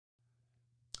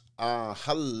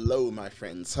Hello, my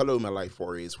friends. Hello, my life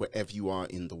warriors, wherever you are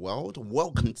in the world.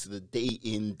 Welcome to the Day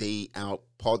In, Day Out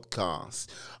podcast.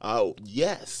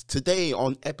 Yes, today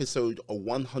on episode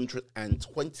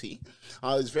 120,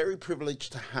 I was very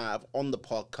privileged to have on the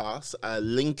podcast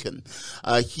Lincoln.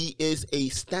 He is a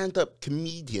stand-up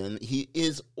comedian. He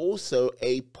is also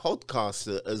a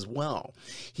podcaster as well.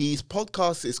 His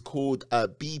podcast is called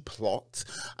B-Plot.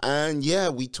 And yeah,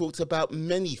 we talked about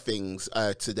many things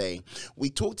today.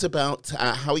 We talked about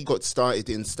how he got started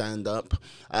in stand-up,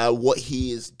 what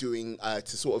he is doing to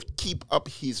sort of keep up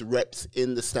his reps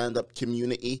in the stand-up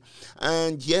community.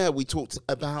 And yeah, we talked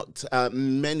about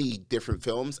many different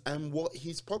films and what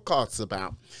his podcast's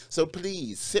about. So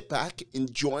please sit back,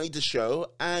 enjoy the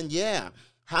show, and yeah,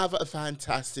 have a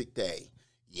fantastic day.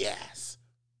 Yes.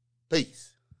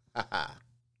 Peace.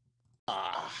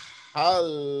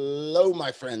 Hello,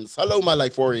 my friends. Hello, my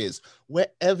life warriors.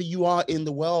 Wherever you are in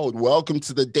the world, welcome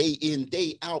to the Day In,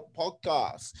 Day Out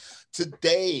podcast.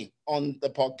 Today on the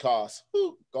podcast,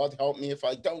 God help me if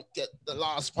I don't get the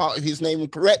last part of his name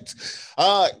correct.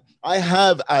 I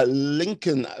have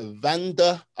Lincoln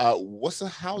Vander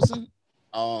Westhuizen.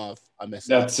 I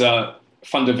messed up. That's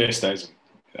Van der Westhuizen.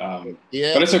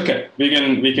 Yeah. But it's okay.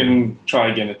 We can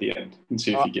try again at the end and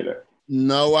see if you get it.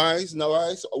 No worries, no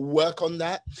worries. I'll work on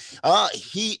that.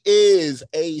 He is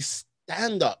a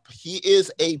stand-up. He is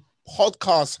a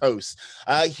podcast host.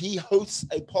 He hosts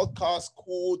a podcast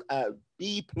called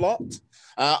B-Plot.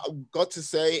 I've got to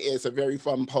say, it's a very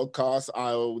fun podcast.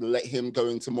 I'll let him go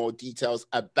into more details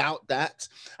about that.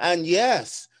 And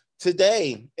yes,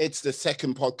 today, it's the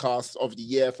second podcast of the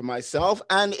year for myself,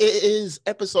 and it is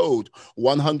episode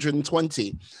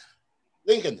 120.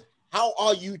 Lincoln, how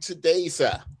are you today,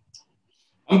 sir?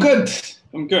 I'm good.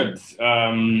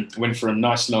 Went for a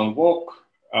nice long walk.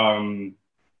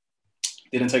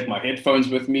 Didn't take my headphones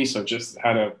with me, so just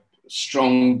had a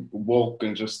strong walk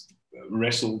and just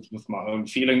wrestled with my own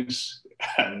feelings.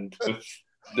 And with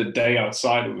the day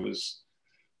outside, it's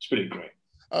pretty great.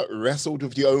 Wrestled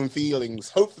with your own feelings.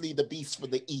 Hopefully the beast for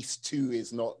the east too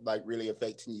is not like really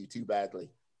affecting you too badly.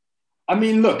 I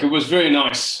mean, look, it was very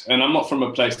nice, and I'm not from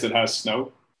a place that has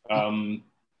snow.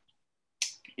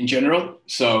 In general,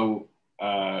 so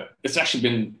it's actually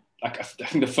been like I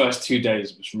think the first 2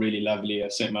 days was really lovely. I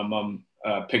sent my mum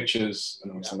pictures,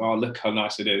 and I was like, "Oh, look how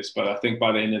nice it is!" But I think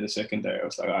by the end of the second day, I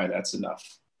was like, "All right, that's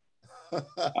enough."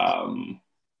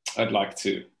 I'd like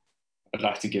to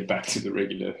get back to the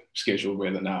regular scheduled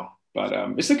weather now, but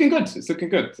it's looking good. It's looking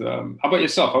good. How about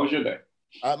yourself? How was your day?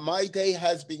 My day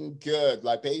has been good.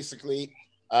 Like basically,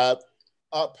 up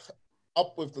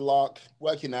with the lark,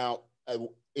 working out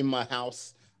in my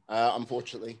house.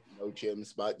 Unfortunately, no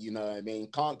gyms, but you know what I mean.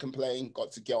 Can't complain.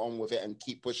 Got to get on with it and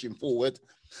keep pushing forward.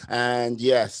 And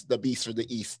yes, the beast from the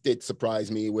east did surprise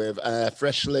me with a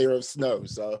fresh layer of snow.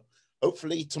 So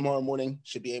hopefully tomorrow morning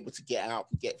should be able to get out,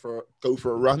 go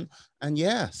for a run. And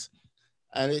yes,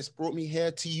 and it's brought me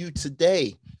here to you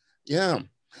today. Yeah.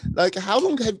 Like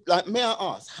may I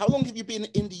ask, how long have you been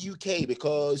in the UK?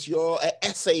 Because you're an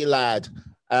essay lad.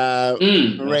 That's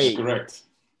correct.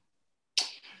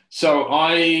 So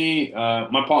my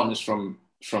partner's from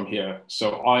here.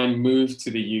 So I moved to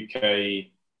the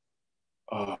UK,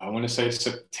 I want to say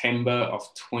September of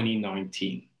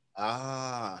 2019.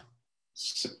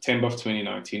 September of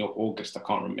 2019 or August, I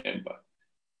can't remember.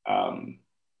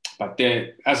 But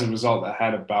there, as a result, I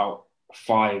had about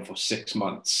 5 or 6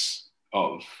 months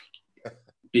of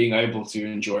being able to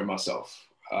enjoy myself,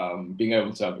 being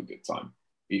able to have a good time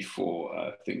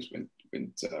before things went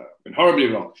horribly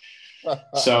wrong.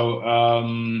 So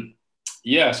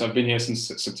so I've been here since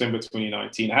September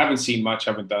 2019. I haven't seen much,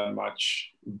 haven't done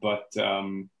much, but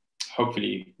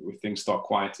hopefully if things start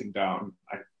quieting down,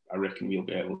 I reckon we'll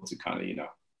be able to kind of,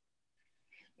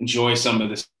 enjoy some of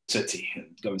the city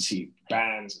and go and see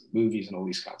bands and movies and all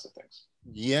these kinds of things.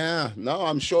 Yeah, no,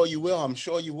 I'm sure you will.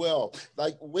 So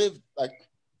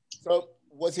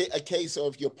was it a case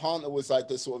of your partner was like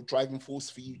the sort of driving force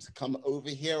for you to come over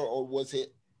here, or was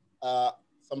it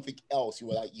something else? You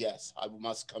were like, yes, I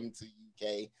must come to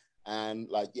UK and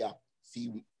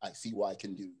see what I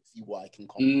can do, see what I can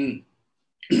come.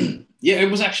 Yeah, it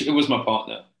was my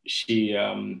partner. She's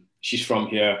from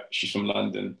here. She's from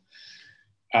London,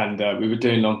 and we were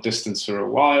doing long distance for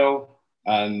a while.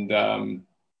 And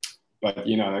but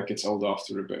that gets old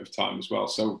after a bit of time as well.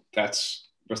 So that's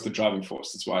the driving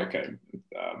force. That's why I came.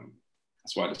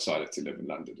 That's why I decided to live in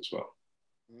London as well.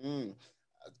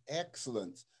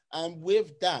 Excellent. And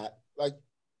with that,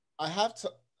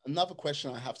 another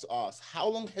question I have to ask. How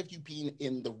long have you been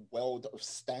in the world of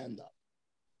stand-up?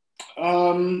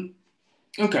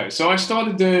 Okay, so I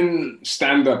started doing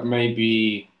stand-up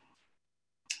maybe,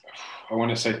 I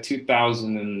want to say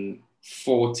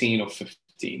 2014 or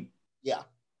 15. Yeah.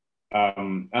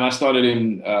 And I started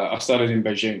in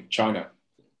Beijing, China.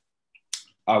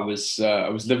 I was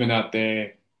living out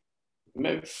there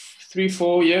maybe 3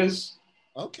 4 years,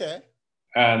 Okay.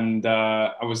 and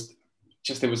I was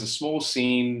just there was a small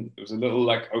scene. It was a little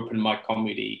like open mic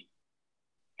comedy,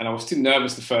 and I was too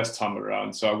nervous the first time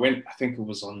around, so I went. I think it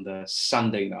was on the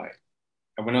Sunday night.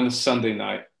 I went on the Sunday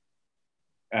night,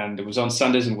 and it was on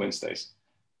Sundays and Wednesdays.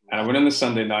 And I Right. went on the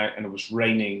Sunday night, and it was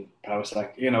raining. But I was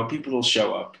like, people will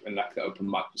show up, and like the open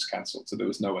mic was cancelled, so there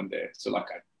was no one there. So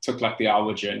like I took like the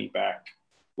hour journey back,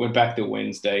 went back the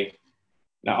Wednesday,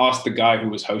 and I asked the guy who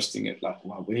was hosting it, like,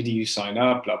 well, where do you sign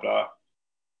up? Blah, blah.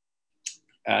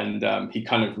 And he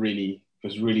kind of really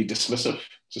was really dismissive,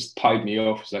 just pied me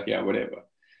off. He's like, yeah, whatever.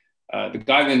 The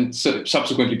guy then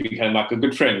subsequently became like a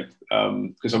good friend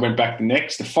because I went back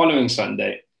the following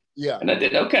Sunday, Yeah. and I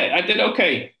did okay. I did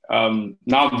okay.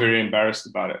 Now I'm very embarrassed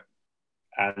about it.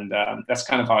 And that's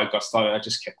kind of how it got started. I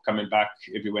just kept coming back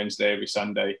every Wednesday, every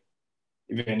Sunday.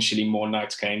 Eventually, more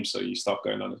nights came, so you start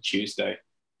going on a Tuesday.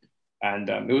 And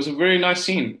it was a very nice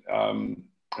scene. And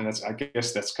I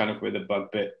guess that's kind of where the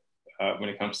bug bit when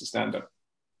it comes to stand up.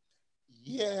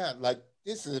 Yeah, like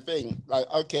this is the thing. Like,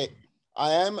 okay,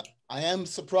 I am I am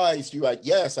surprised you like,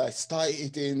 yes, I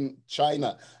started in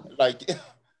China, like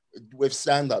with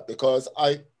stand-up because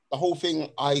the whole thing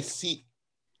I see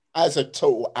as a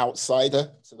total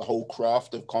outsider to the whole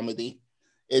craft of comedy.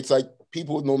 It's like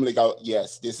people normally go,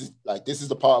 yes, this is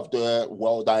the part of the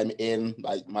world I'm in,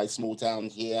 like my small town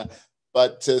here.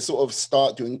 But to sort of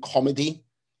start doing comedy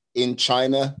in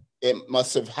China, it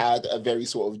must have had a very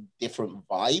sort of different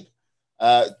vibe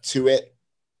to it.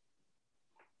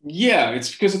 Yeah,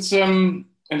 it's because it's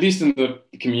at least in the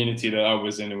community that I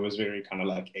was in, it was very kind of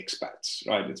like expats,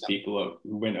 right? It's people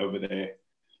who went over there.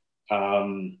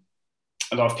 Um,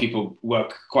 a lot of people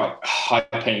work quite high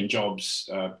paying jobs.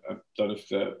 A lot of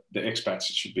the expats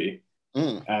it should be,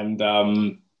 Mm.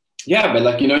 and yeah, but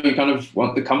like you kind of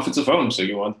want the comforts of home. So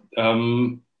you want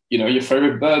your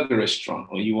favorite burger restaurant,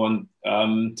 or you want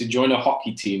to join a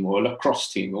hockey team or a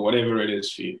lacrosse team or whatever it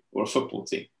is for you, or a football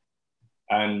team.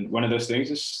 And one of those things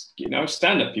is,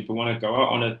 stand up. People want to go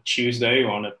out on a Tuesday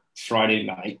or on a Friday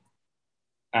night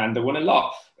and they want to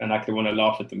laugh. And like they want to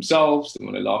laugh at themselves, they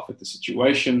want to laugh at the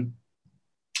situation.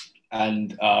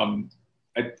 And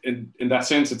in that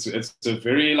sense, it's a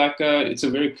very it's a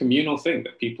very communal thing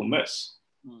that people miss.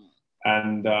 Mm.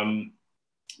 And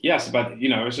yes, but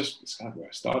it's kind of where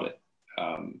I started.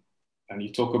 And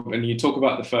you talk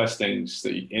about the first things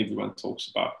that everyone talks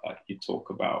about. Like you talk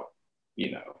about,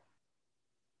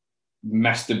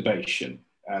 masturbation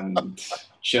and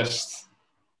just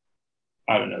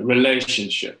I don't know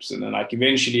relationships, and then like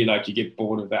eventually like you get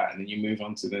bored of that, and then you move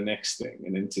on to the next thing,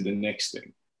 and then to the next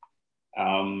thing.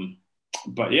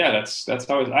 But yeah, that's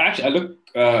how I look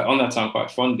on that time quite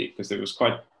fondly because there's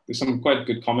some quite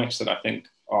good comics that I think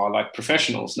are like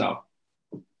professionals now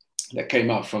that came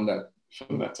out from that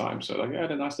time. So like I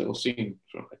had a nice little scene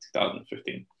from like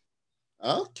 2015.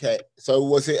 Okay. So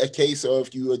was it a case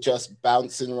of you were just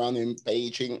bouncing around in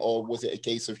Beijing, or was it a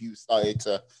case of you started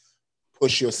to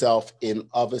push yourself in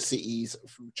other cities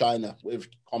through China with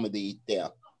comedy there?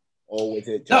 Or was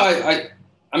it No, just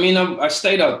I mean, I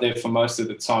stayed out there for most of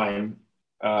the time.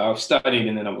 I was studying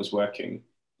and then I was working.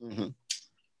 Mhm.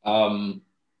 Um,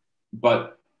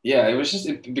 but yeah,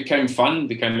 it became fun,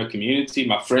 became a community.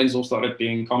 My friends all started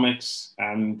being comics,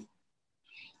 and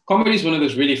comedy is one of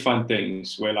those really fun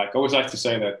things where, like, I always like to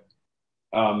say that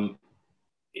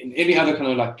in any other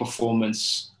kind of like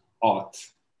performance art,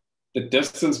 the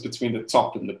distance between the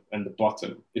top and the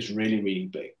bottom is really, really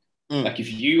big. Mm. Like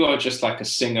if you are just like a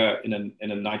singer in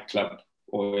a nightclub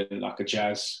or in like a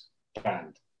jazz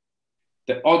band,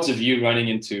 the odds of you running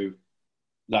into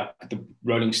like the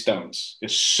Rolling Stones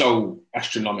is so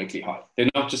astronomically high. They're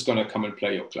not just going to come and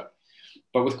play your club.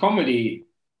 But with comedy,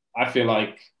 I feel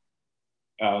like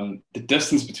the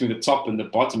distance between the top and the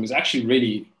bottom is actually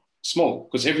really small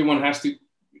because everyone has to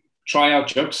try out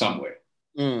jokes somewhere.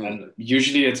 Mm. And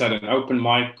usually it's at an open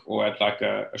mic or at like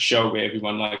a show where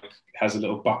everyone like has a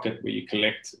little bucket where you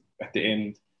collect at the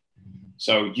end.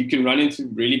 So you can run into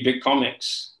really big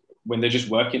comics when they're just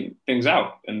working things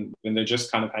out and when they're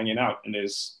just kind of hanging out. And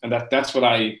that's what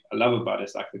I love about it.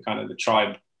 It's like the kind of the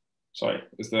tribe. Sorry,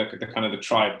 it's the kind of the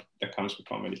tribe that comes with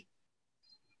comedy.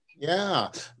 Yeah.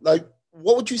 Like,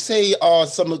 what would you say are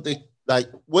some of the, like,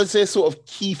 was there sort of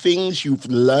key things you've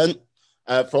learned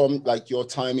from like your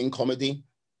time in comedy?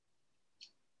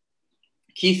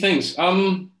 Key things.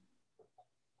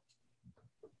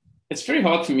 it's very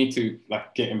hard for me to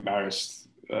like get embarrassed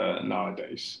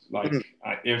nowadays. Like Mm.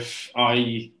 if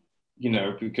I,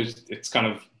 because it's kind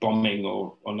of bombing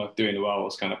or not doing well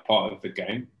is kind of part of the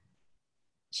game.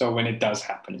 So when it does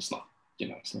happen, it's not,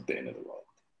 it's not the end of the world.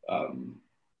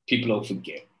 People will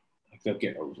forget, like they'll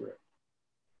get over it.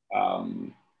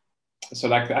 So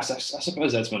like I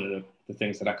suppose that's one of the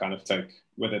things that I kind of take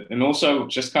with it, and also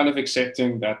just kind of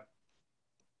accepting that,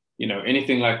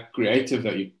 anything like creative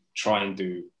that you try and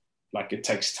do, like it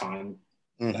takes time.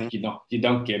 Mm-hmm. Like you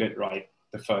don't get it right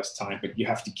the first time, but you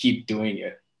have to keep doing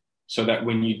it so that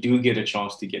when you do get a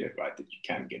chance to get it right, that you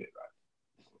can get it right.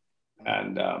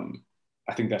 And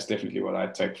I think that's definitely what I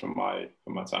take from my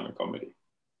time in comedy.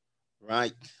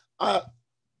 Right. I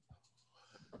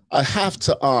have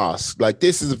to ask, like,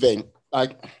 this is a thing,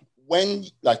 like, when,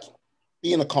 like,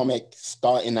 being a comic,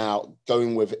 starting out,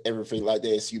 going with everything like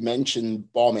this, you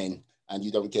mentioned bombing and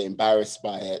you don't get embarrassed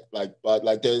by it, like, but,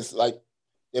 like,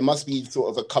 there must be sort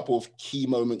of a couple of key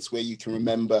moments where you can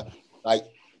remember, like,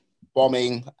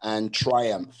 bombing and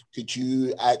triumph. Could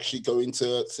you actually go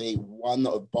into, say, one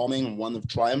of bombing and one of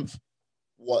triumph?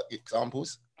 What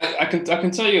examples? I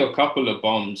can tell you a couple of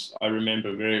bombs I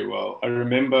remember very well. I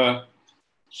remember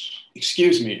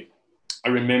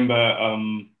I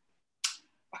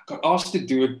got asked to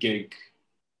do a gig.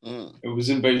 It was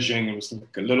in Beijing. It was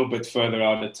like a little bit further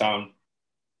out of town,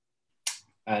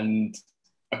 and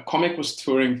a comic was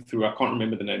touring through. I can't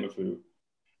remember the name of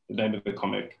the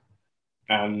comic,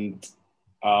 and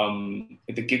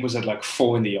the gig was at like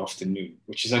 4 p.m,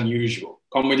 which is unusual.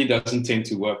 Comedy doesn't tend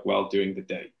to work well during the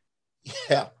day.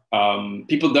 Yeah.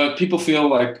 People feel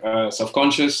like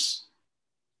self-conscious.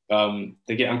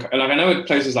 They get like, I know at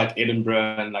places like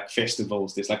Edinburgh and like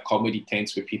festivals, there's like comedy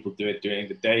tents where people do it during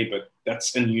the day, but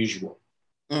that's unusual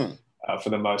for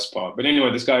the most part. But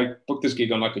anyway, this guy booked this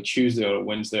gig on like a Tuesday or a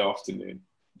Wednesday afternoon,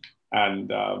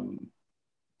 and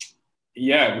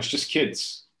it was just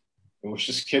kids. It was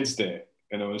just kids there,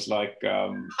 and it was like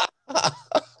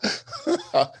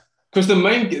because the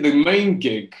main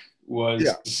gig was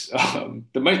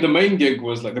the main gig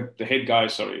was like the head guy.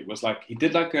 Sorry, was like he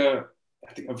did like a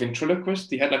ventriloquist.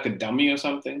 He had like a dummy or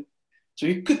something, so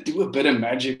he could do a bit of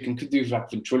magic and could do like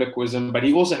ventriloquism, but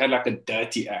he also had like a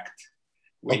dirty act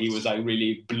where he was like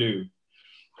really blue.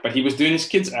 But he was doing his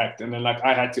kids act, and then like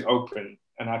I had to open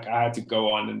and like I had to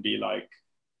go on and be like,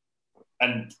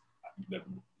 and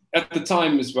at the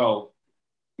time as well,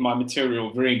 my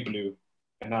material very blue,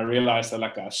 and I realized that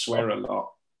like I swear a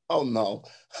lot. Oh no.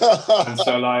 And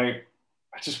so like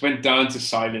I just went down to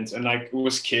silence, and like it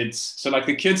was kids. So like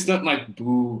the kids don't like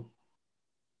boo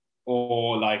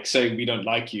or like say we don't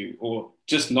like you or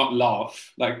just not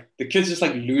laugh. Like the kids just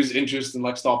like lose interest and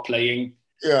like start playing.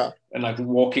 Yeah. And like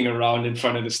walking around in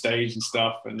front of the stage and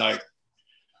stuff, and like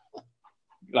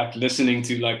listening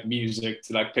to like music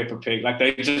to like Peppa Pig. Like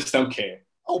they just don't care.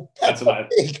 Oh, Peppa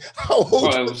Pig.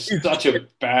 It was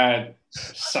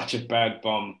such a bad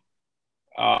bomb.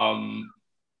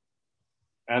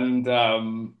 And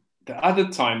the other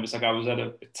time was like I was at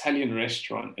an Italian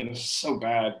restaurant, and it was so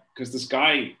bad because this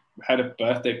guy had a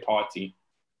birthday party,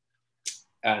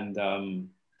 and the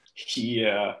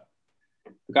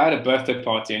guy had a birthday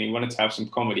party and he wanted to have some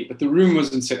comedy, but the room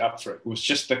wasn't set up for it. It was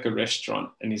just like a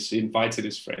restaurant, and he invited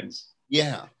his friends.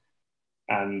 Yeah.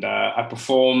 And I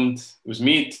performed. It was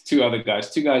me, 2 other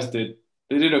guys. 2 guys did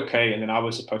okay, and then I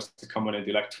was supposed to come on and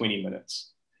do like 20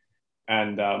 minutes.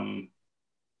 And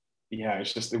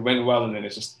it went well, and then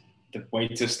it's just the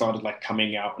waiter started like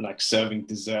coming out and like serving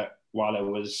dessert while I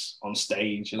was on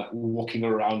stage and like walking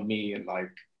around me and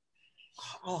like.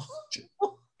 Oh.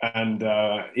 And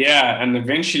and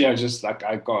eventually I just like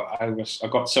I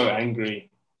got so angry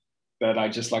that I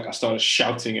just like I started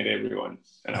shouting at everyone,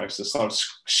 and I just started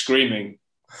screaming.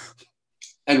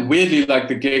 And weirdly, like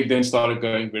the gig then started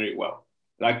going very well.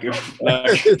 Like people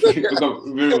got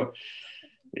very well.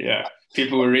 Yeah,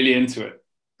 people were really into it,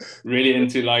 really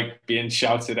into like being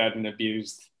shouted at and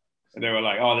abused. And they were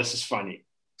like, "Oh, this is funny."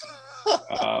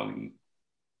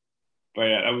 But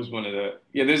yeah, that was one of the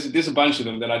there's a bunch of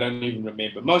them that I don't even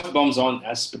remember. Most bombs aren't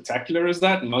as spectacular as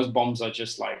that, and most bombs are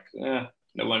just like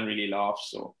no one really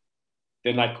laughs, or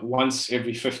then like once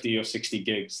every 50 or 60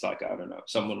 gigs, like I don't know,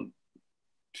 someone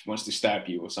wants to stab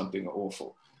you or something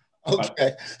awful.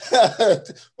 Okay.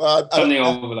 Well, something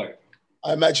over like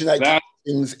I imagine that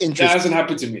things interesting. That hasn't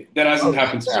happened to me. That hasn't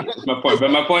happened to me. That's my point.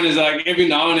 But my point is like every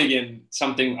now and again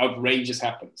something outrageous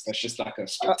happens. That's just like a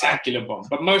spectacular bomb.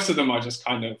 But most of them are just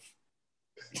kind of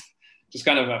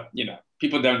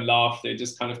people don't laugh. They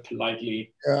just kind of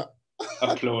politely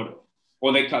applaud.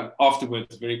 or they come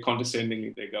afterwards very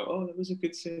condescendingly, they go, oh, that was a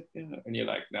good set, yeah. And you're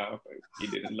like, no, you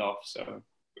didn't laugh, so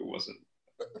it wasn't.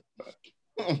 But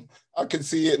I can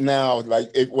see it now. Like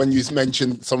when you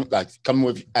mentioned something like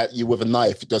coming at you with a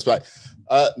knife, just like,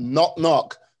 knock,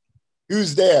 knock.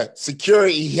 Who's there?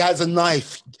 Security. He has a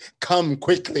knife. Come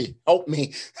quickly. Help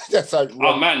me. That's like,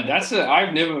 oh man, I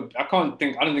don't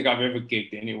think I've ever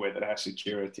gigged anywhere that has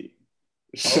security.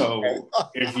 So okay.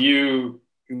 if the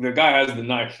guy has the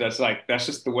knife, that's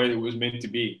just the way it was meant to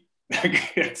be.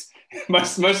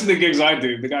 Most of the gigs I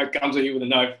do, the guy comes at you with a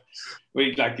knife,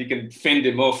 you can fend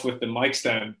him off with the mic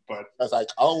stand. But I was like,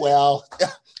 oh well,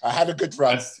 I had a good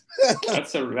run.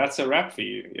 That's a wrap for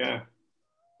you, yeah.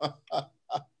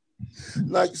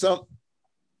 Like so,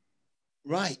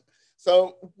 right.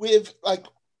 So with like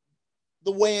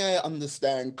the way I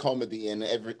understand comedy and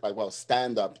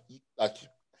stand up,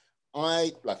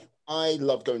 I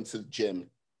love going to the gym.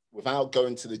 Without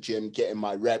going to the gym, getting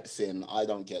my reps in, I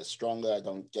don't get stronger. I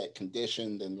don't get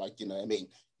conditioned, and you know what I mean.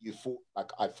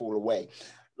 I fall away.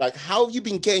 Like, how have you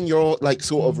been getting your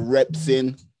sort of reps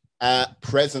in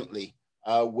presently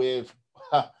with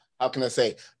how can I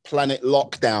say Planet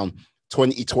Lockdown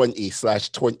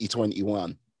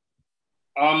 2020/2021?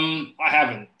 I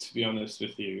haven't, to be honest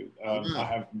with you. I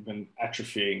have been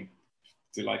atrophying,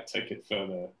 to take it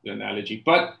further, the analogy.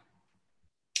 But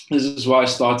this is why I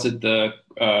started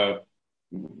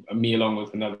me along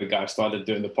with another guy, started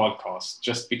doing the podcast,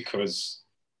 just because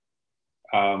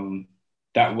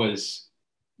that was,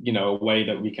 a way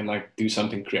that we can do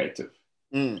something creative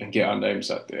and get our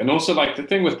names out there. And also the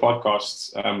thing with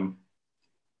podcasts,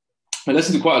 I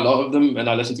listen to quite a lot of them, and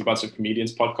I listen to a bunch of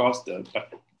comedians' podcasts,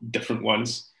 different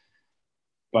ones.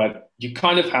 But you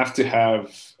kind of have to have.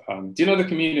 Do you know the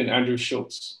comedian Andrew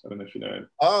Schultz? I don't know if you know him.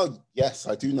 Oh yes,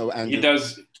 I do know Andrew. He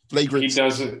does. Flagrant. He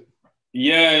does it.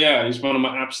 Yeah. He's one of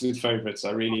my absolute favorites.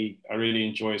 I really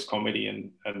enjoy his comedy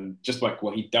and just what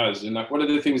he does. And one of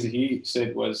the things that he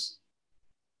said was,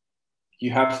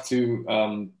 you have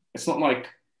to. It's not like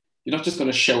you're not just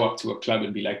going to show up to a club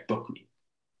and be like, book me.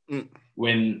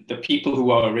 When the people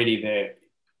who are already there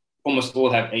almost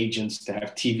all have agents, they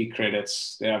have TV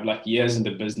credits, they have years in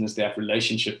the business, they have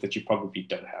relationships that you probably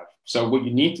don't have. So what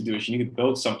you need to do is you need to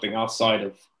build something outside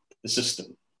of the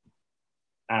system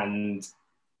and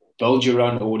build your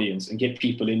own audience and get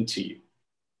people into you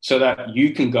so that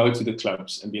you can go to the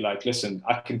clubs and be like, listen,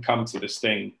 I can come to this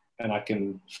thing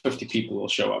and 50 people will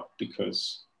show up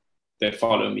because they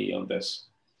follow me on this.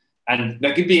 And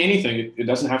that could be anything. It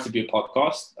doesn't have to be a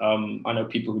podcast. I know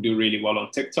people who do really well on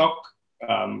TikTok.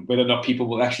 Whether or not people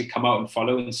will actually come out and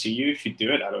follow and see you if you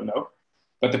do it, I don't know.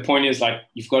 But the point is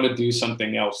you've got to do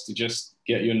something else to just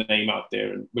get your name out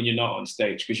there when you're not on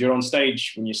stage. Because you're on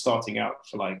stage when you're starting out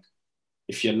for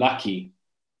if you're lucky,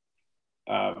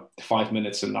 5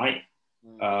 minutes a night,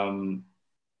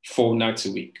 4 nights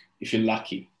a week, if you're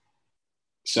lucky.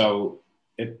 So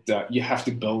you have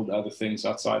to build other things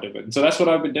outside of it. And so that's what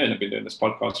I've been doing. I've been doing this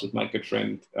podcast with my good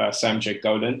friend, Sam J.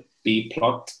 Golan,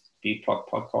 B-Plot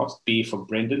podcast, B for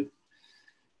Brendan.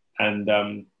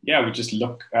 And we just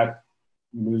look at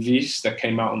movies that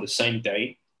came out on the same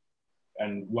day.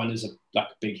 And one is a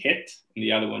big hit and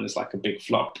the other one is a big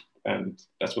flop. And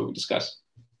that's what we discuss.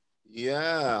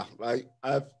 Yeah,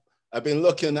 I've been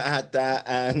looking at that,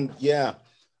 and the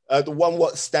one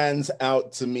what stands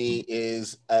out to me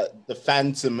is The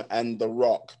Phantom and The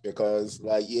Rock, because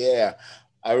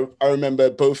I remember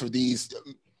both of these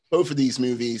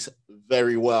movies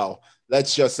very well.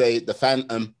 Let's just say The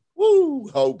Phantom,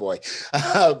 woo, oh boy,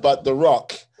 but The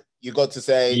Rock, you got to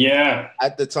say,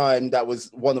 at the time that was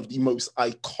one of the most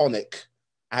iconic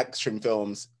action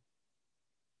films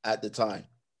at the time.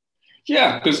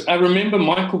 Yeah, because I remember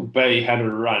Michael Bay had a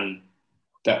run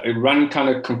kind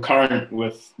of concurrent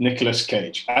with Nicolas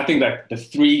Cage. I think the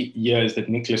 3 years that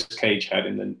Nicolas Cage had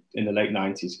in the late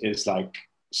 90s is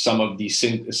some of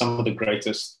the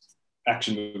greatest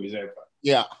action movies ever.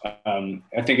 Yeah.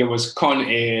 I think it was Con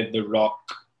Air, The Rock,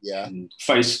 and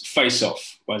Face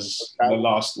Off was the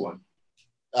last one.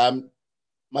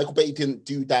 Michael Bay didn't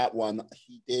do that one.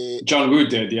 He did. John Woo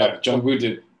did, yeah. John Woo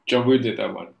did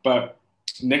that one. But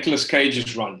Nicolas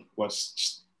Cage's run was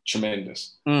just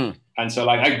tremendous. And so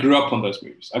I grew up on those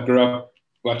movies. I've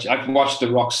watched The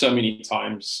Rock so many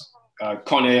times.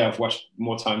 Con Air I've watched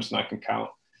more times than I can count.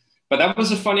 But that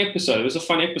was a funny episode. It was a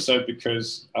funny episode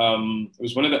because it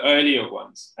was one of the earlier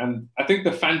ones. And I think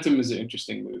The Phantom is an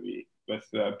interesting movie with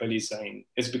Billy Zane.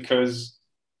 It's because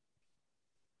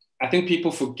I think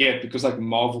people forget, because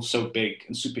Marvel's so big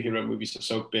and superhero movies are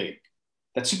so big,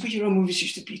 that superhero movies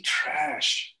used to be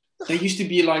trash. They used to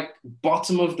be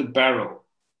bottom of the barrel.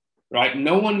 right?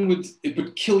 No one would, it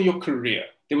would kill your career.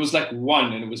 There was like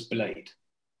one, and it was Blade.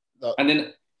 No. And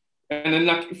then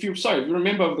like, if you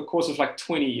remember over the course of like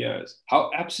 20 years, how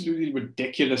absolutely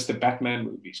ridiculous the Batman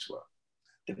movies were.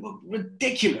 They were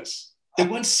ridiculous. They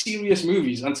weren't serious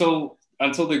movies until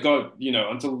they got,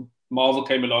 until Marvel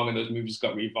came along and those movies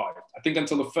got revived. I think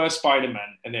until the first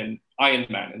Spider-Man and then Iron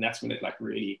Man, and that's when it like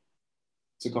really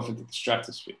took off into the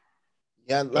stratosphere.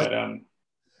 Yeah, like,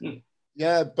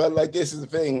 yeah, but like this is the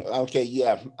thing. Okay,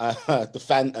 yeah, the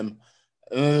Phantom,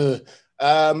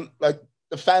 like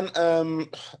the Phantom.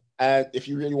 If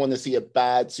you really want to see a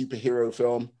bad superhero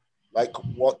film, like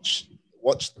watch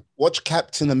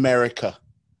Captain America.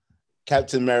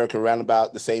 Captain America around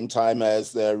about the same time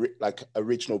as the like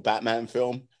original Batman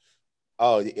film.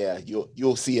 Oh yeah,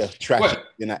 you'll see a trash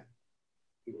in that.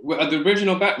 The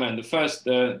original Batman, the first,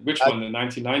 which one? The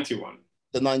 1991.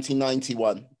 The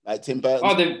 1991, like Tim Burton.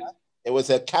 Oh, it was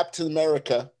a Captain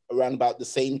America around about the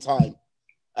same time.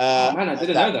 Oh man, I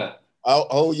didn't know that.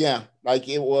 Oh yeah, like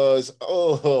it was.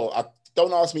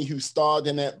 Don't ask me who starred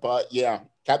in it, but yeah,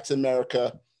 Captain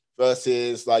America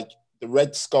versus like the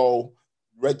Red Skull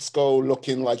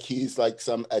looking like he's like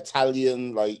some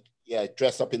Italian, like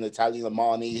dressed up in Italian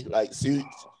Armani like suit.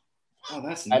 Oh,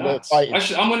 that's nuts. I'm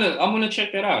gonna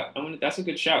check that out. That's a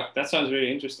good shout. That sounds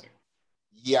really interesting.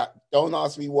 Yeah, don't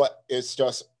ask me what. It's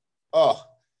just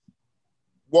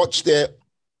watched it,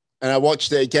 and I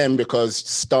watched it again because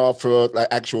star for like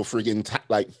actual friggin'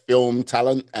 like film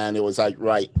talent, and it was like,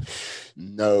 right,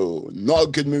 no, not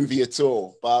a good movie at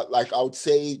all. But like I would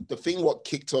say the thing what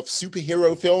kicked off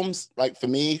superhero films, like for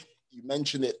me, you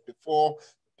mentioned it before,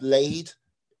 Blade.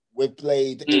 With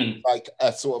Blade, it was like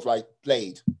a sort of like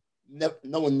Blade.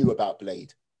 No one knew about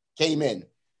Blade. Came in,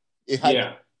 it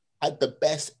had the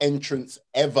best entrance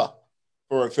ever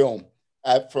for a film.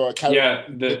 For a character.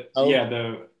 It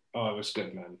was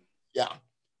good, man.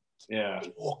 Yeah.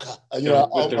 Walker.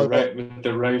 With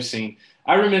the rave scene.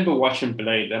 I remember watching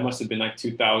Blade. That must have been like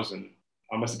 2000.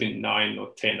 I must have been 9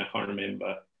 or 10. I can't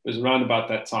remember. It was around about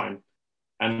that time.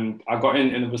 And I got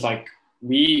in and it was like,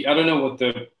 I don't know what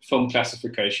the film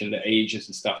classification, the ages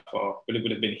and stuff are, but it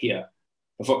would have been here.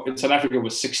 In South Africa, it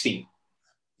was 16.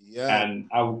 Yeah. And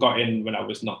I got in when I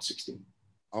was not 16.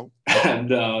 Oh. And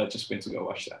just went to go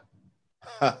watch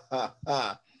that.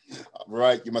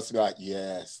 Right. You must be like,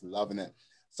 yes, loving it.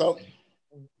 So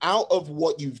out of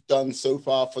what you've done so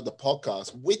far for the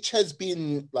podcast, which has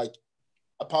been like,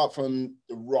 apart from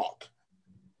The Rock,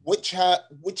 which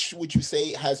would you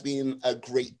say has been a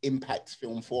great impact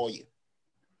film for you?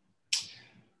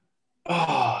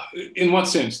 In what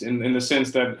sense? In the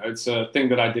sense that it's a thing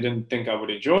that I didn't think I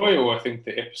would enjoy, or I think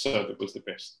the episode that was the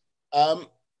best? I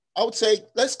would say,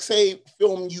 let's say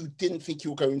film you didn't think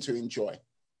you were going to enjoy.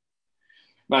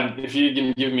 Man, if you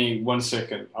can give me 1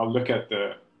 second, I'll look at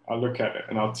it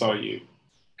and I'll tell you.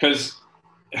 Because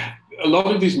a lot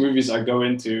of these movies I go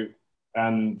into,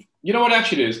 and you know what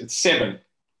actually it is? It's 7.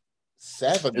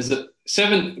 7? Is it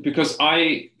 7? Because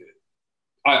I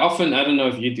often, I don't know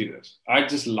if you do this, I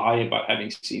just lie about having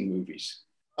seen movies.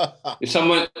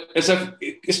 Especially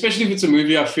if it's a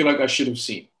movie I feel like I should have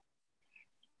seen.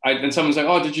 And someone's like,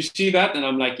 oh, did you see that? And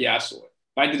I'm like, yeah, I saw it.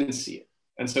 But I didn't see it.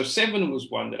 And so 7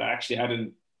 was one that I actually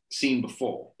hadn't seen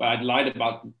before, but I'd lied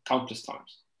about countless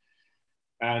times.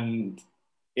 And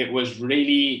it was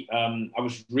really, I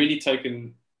was really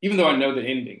taken, even though I know the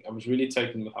ending, I was really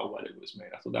taken with how well it was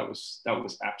made. I thought that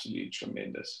was absolutely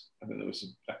tremendous. I think it was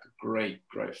like a great,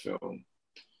 great film.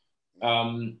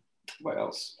 What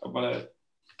else? I'll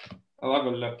have a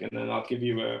look and then I'll give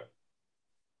you a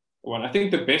one. I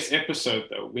think the best episode,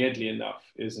 though, weirdly enough,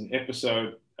 is an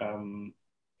episode in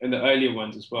the earlier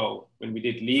ones as well, when we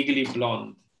did Legally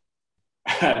Blonde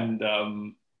and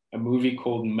a movie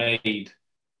called Made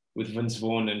with Vince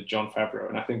Vaughn and Jon Favreau.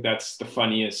 And I think that's the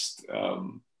funniest.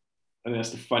 That's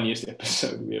the funniest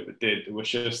episode we ever did. It was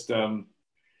just the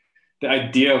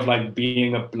idea of like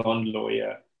being a blonde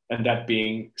lawyer and that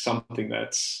being something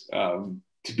that's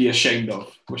to be ashamed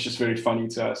of was just very funny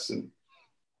to us, and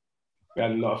we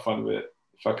had a lot of fun with it,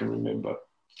 if I can remember.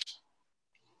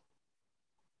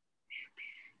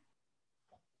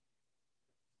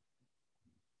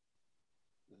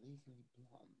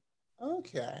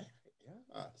 Okay.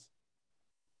 Yes.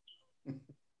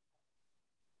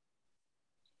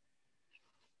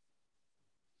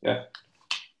 Yeah.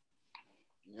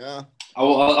 Yeah.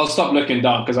 I'll stop looking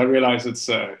down because I realize it's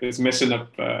messing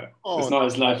up. It's not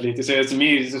as lively to say. It's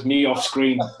me. It's just me off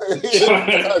screen. Wait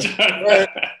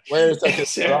a second.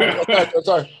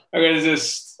 Sorry. I'm gonna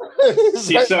just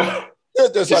see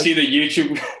the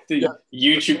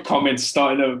YouTube comments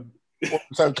starting to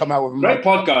So come out with great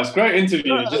podcast, great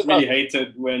interview. I just really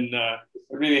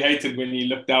hated when you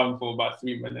looked down for about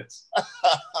 3 minutes.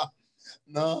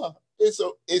 No, it's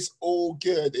all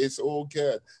good. It's all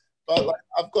good. But like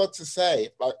I've got to say,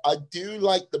 like I do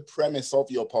like the premise of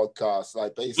your podcast.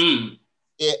 Like basically,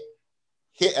 it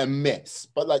hit and miss.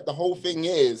 But like the whole thing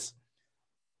is,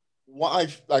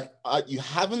 you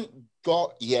haven't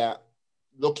got yet.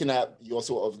 Looking at your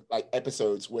sort of like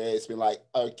episodes where it's been like,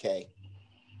 okay,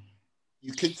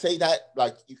 you could say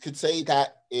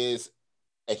that is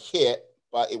a hit,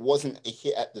 but it wasn't a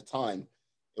hit at the time.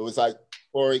 It was like,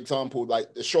 for example,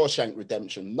 like the Shawshank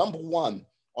Redemption, #1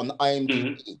 on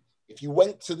IMDb. If you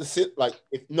went to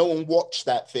if no one watched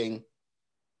that thing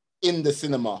in the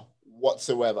cinema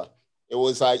whatsoever, it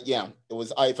was like, yeah, it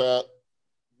was either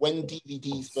when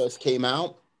DVDs first came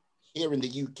out here in the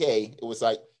UK, it was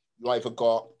like you either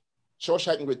got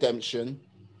Shawshank Redemption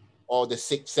or The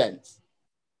Sixth Sense.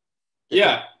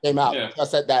 Yeah, came out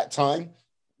just at that time,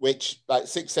 which like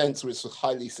Sixth Sense was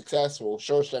highly successful.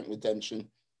 Shawshank Redemption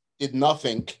did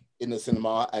nothing in the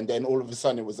cinema, and then all of a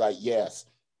sudden it was like, yes,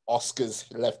 Oscars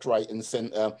left, right, and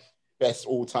center, best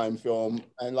all-time film,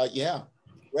 and like, yeah,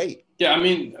 great. Yeah, I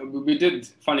mean, we did.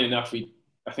 Funny enough,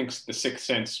 I think The Sixth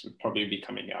Sense would probably be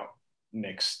coming out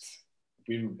next.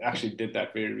 We actually did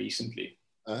that very recently.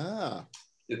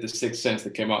 Did The Sixth Sense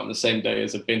that came out on the same day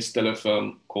as a Ben Stiller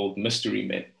film called Mystery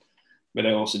Men, but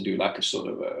they also do like a sort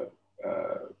of a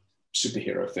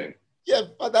superhero thing. Yeah,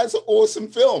 but that's an awesome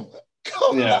film.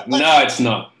 Yeah, no, it's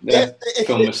not. That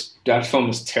film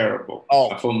is terrible. Oh,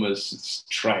 that film is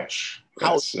trash.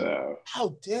 How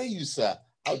dare you, sir?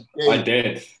 How dare you? I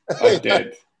did.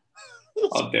 It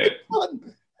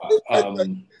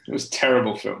was a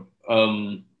terrible film.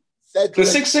 The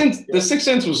Sixth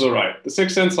Sense was all right. The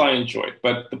Sixth Sense I enjoyed,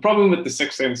 but the problem with The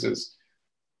Sixth Sense is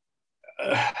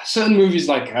certain movies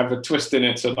like have a twist in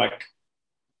it. So like,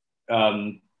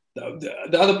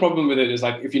 the other problem with it is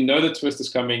like if you know the twist is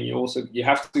coming, you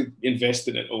have to invest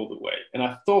in it all the way. And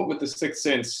I thought with The Sixth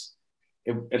Sense,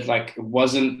 it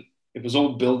was all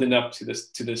building up to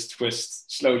this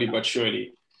twist slowly but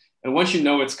surely. And once you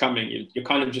know it's coming, you're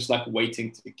kind of just like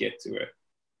waiting to get to it.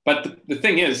 But the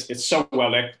thing is, it's so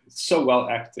well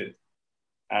acted,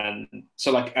 and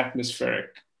so like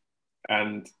atmospheric,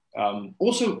 and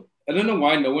also I don't know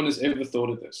why no one has ever thought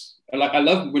of this. I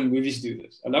love when movies do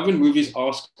this. I love when movies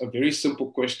ask a very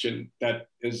simple question that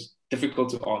is difficult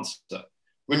to answer,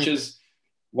 which is,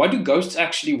 what do ghosts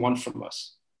actually want from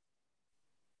us?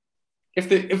 If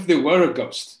there were a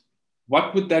ghost,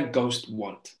 what would that ghost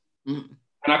want?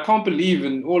 And I can't believe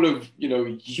in all of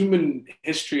human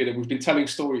history that we've been telling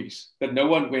stories that no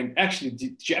one went, actually,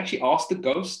 did you actually ask the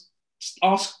ghost? Just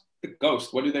ask the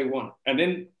ghost, what do they want? And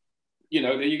then,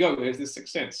 there you go, there's The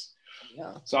Sixth Sense.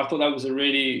 Yeah. So I thought that was a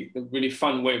really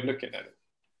fun way of looking at it.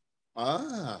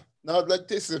 No, like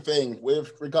this is the thing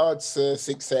with regards to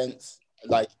Sixth Sense.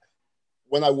 Like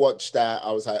when I watched that,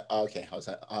 I was like, okay. I was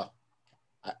like,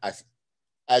 I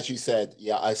as you said,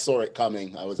 yeah, I saw it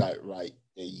coming. I was like, right,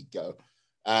 there you go.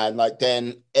 And like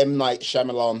then M. Night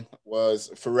Shyamalan was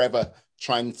forever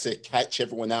trying to catch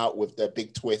everyone out with the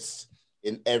big twists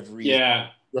in every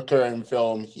recurring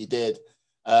film he did,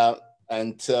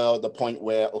 until the point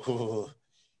where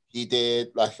he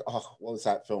did like, what was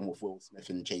that film with Will Smith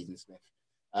and Jaden Smith?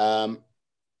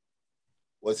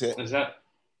 Was it? Is that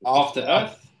After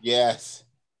Earth? Yes.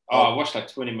 I watched like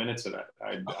 20 minutes of that.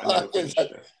 I never finished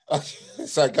it.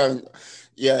 It's like going,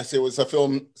 yes, it was a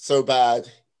film so bad,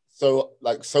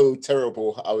 so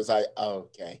terrible. I was like, oh,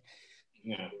 okay.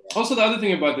 Yeah. Also, the other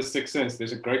thing about The Sixth Sense,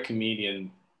 there's a great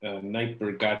comedian, Nate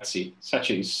Bargatze.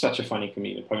 He's such a funny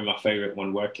comedian, probably my favorite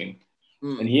one working.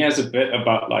 And he has a bit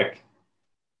about like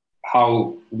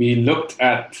how we looked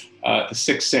at The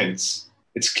Sixth Sense.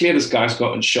 It's clear this guy's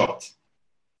gotten shot,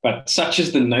 but such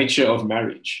is the nature of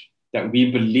marriage that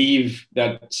we believe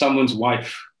that someone's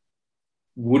wife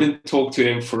wouldn't talk to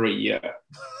him for a year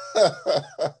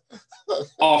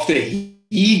after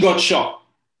he got shot.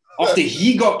 After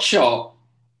he got shot,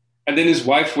 and then his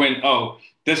wife went, oh,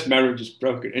 this marriage is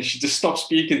broken, and she just stopped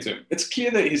speaking to him. It's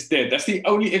clear that he's dead. That's the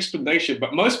only explanation.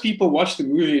 But most people watched the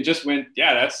movie and just went,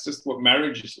 yeah, that's just what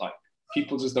marriage is like.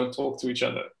 People just don't talk to each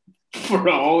other for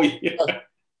a whole year.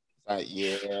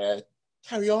 Yeah,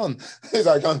 carry on. It's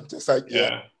like, I'm just like,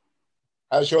 yeah.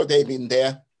 How's your day been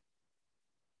there?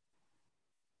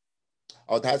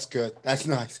 Oh, that's good. That's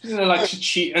nice. Like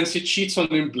she cheats on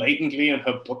him blatantly in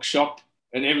her bookshop,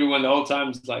 and everyone the whole time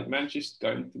is like, man, she's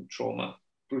going through trauma.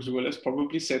 Bruce Willis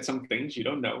probably said some things you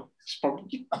don't know. He's probably,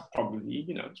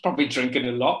 he's probably drinking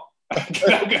a lot.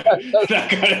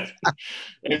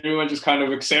 Everyone just kind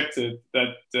of accepted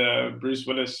that Bruce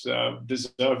Willis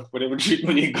deserved whatever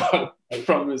treatment he got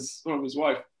from his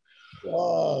wife.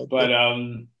 Oh, but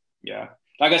yeah,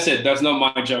 like I said, that's not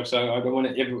my joke, so I don't want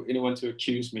anyone to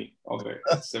accuse me of it.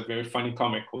 It's a very funny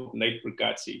comic called Nate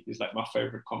Bargatze. He's like my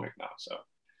favorite comic now. So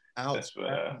that's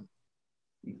what.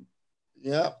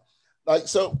 Yeah, like,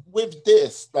 so with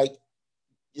this, like,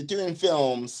 you're doing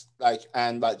films, like,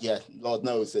 and like, yeah, Lord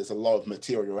knows there's a lot of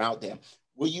material out there.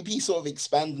 Will you be sort of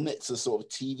expanding it to sort of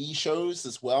TV shows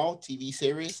as well, TV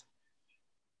series?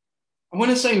 I'm going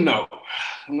to say no.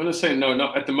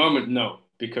 Not at the moment, no,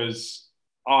 because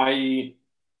I'm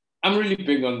really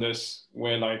big on this,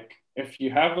 where like, if you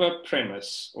have a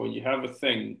premise or you have a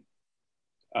thing,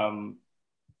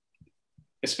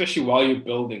 especially while you're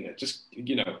building it, just,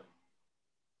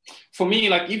 for me,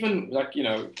 like, even like,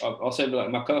 I'll say,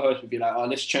 like, my co-host would be like, oh,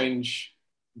 let's change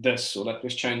this, or like,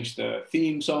 let's change the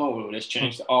theme song, or let's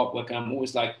change the artwork. And I'm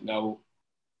always like, no,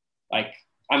 like,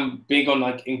 I'm big on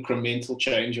like incremental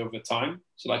change over time.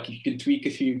 So like, you can tweak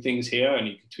a few things here and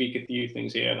you can tweak a few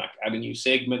things here, and like add a new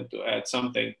segment or add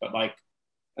something, but like,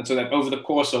 and so that over the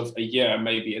course of a year,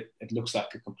 maybe it looks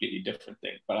like a completely different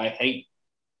thing. But I hate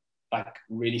like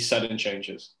really sudden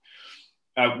changes,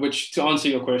 which, to answer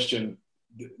your question,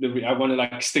 I want to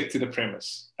like stick to the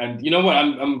premise. And you know what?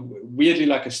 I'm weirdly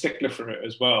like a stickler for it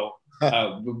as well.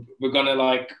 We're gonna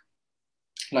like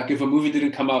if a movie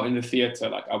didn't come out in the theater,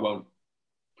 like I won't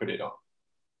put it on.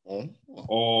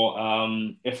 Or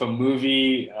if a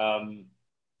movie,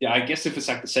 yeah, I guess if it's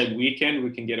like the same weekend,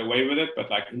 we can get away with it. But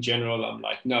like in general, I'm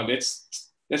like, no,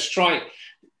 let's try it.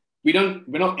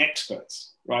 We're not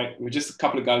experts, right? We're just a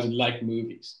couple of guys who like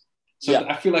movies. So yeah.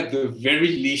 I feel like the very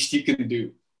least you can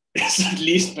do is at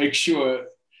least make sure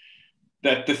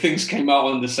that the things came out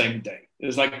on the same day.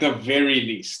 It's like the very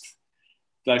least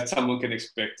that someone can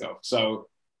expect of. So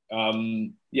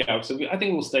yeah, so I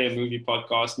think we'll stay a movie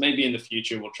podcast. Maybe in the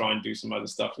future we'll try and do some other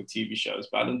stuff with TV shows,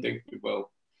 but I don't think we will,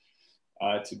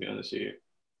 to be honest with you.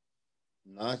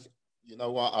 No, you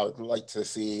know what? I would like to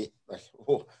see, like,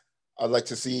 I'd like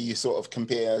to see you sort of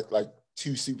compare like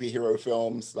two superhero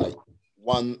films, like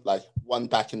one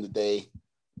back in the day,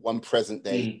 one present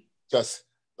day. Just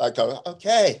like,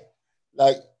 okay,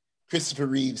 like Christopher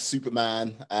Reeve's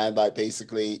Superman and like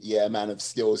basically, yeah, Man of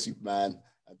Steel Superman.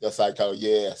 Just like, oh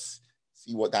yes,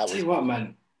 see what that was. Tell you what,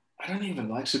 man, I don't even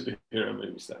like superhero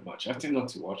movies that much. I tend not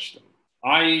to watch them.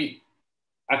 I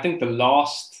think the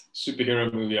last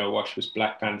superhero movie I watched was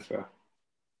Black Panther,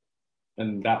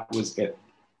 and that was it.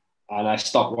 And I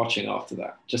stopped watching after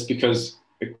that, just because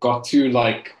it got too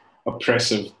like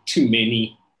oppressive, too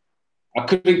many. I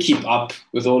couldn't keep up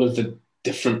with all of the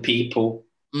different people,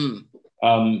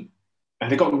 and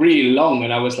they got really long,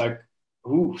 and I was like,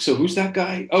 "Ooh, so who's that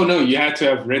guy?" Oh no, you had to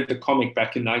have read the comic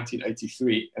back in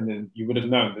 1983, and then you would have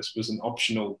known this was an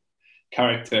optional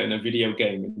character in a video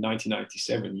game in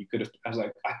 1997. You could have. I was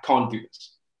like, I can't do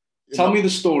this. Tell me the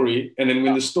story, and then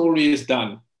when the story is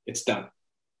done, it's done.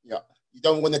 Yeah, you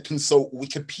don't want to consult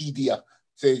Wikipedia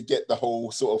to get the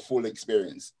whole sort of full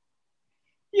experience.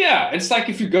 Yeah, it's like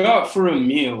if you go out for a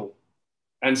meal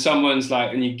and someone's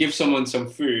like, and you give someone some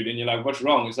food and you're like, what's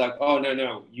wrong? It's like, oh,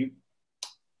 no,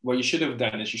 what you should have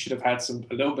done is you should have had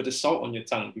a little bit of salt on your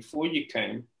tongue before you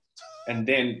came. And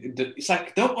then it's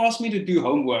like, don't ask me to do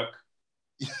homework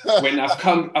when I've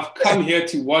come here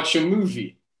to watch a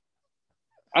movie.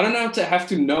 I don't have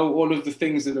to know all of the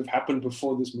things that have happened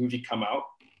before this movie come out.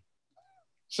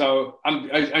 So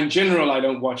in general, I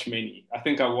don't watch many. I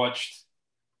think I watched,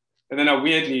 and then I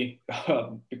weirdly,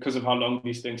 because of how long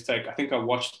these things take, I think I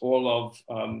watched all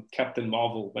of Captain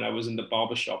Marvel when I was in the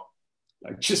barbershop,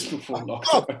 like just before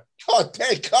lockdown. God,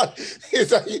 thank God.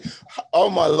 Oh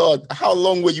my Lord. How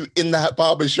long were you in that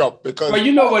barbershop? Because well,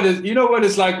 you know what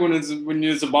it's like when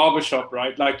it's a barbershop,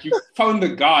 right? Like you phone the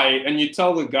guy and you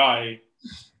tell the guy,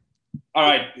 all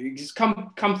right, just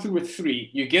come through at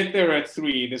 3. You get there at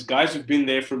 3. There's guys who've been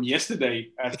there from yesterday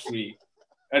at 3.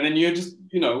 And then you're just,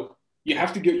 you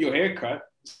have to get your hair cut.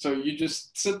 So you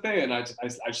just sit there, and I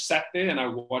sat there and I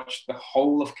watched the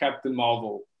whole of Captain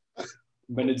Marvel,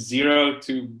 minute 0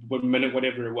 to minute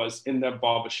whatever it was, in that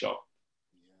barbershop.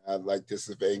 Yeah, like this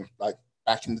is being like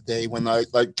back in the day when I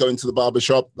like going to the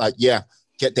barbershop, like, yeah,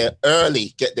 get there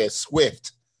early, get there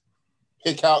swift,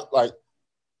 pick out, like,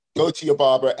 go to your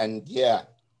barber and yeah,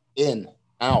 in,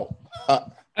 out.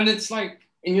 And it's like,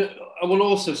 I will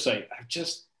also say,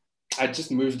 I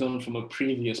just moved on from a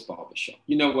previous barbershop.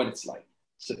 You know what it's like.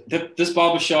 So this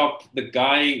barbershop, the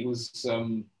guy was.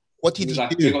 What did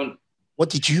he do? What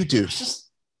did you do?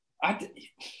 I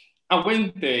I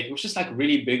went there. It was just like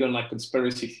really big on like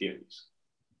conspiracy theories.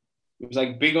 It was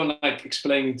like big on like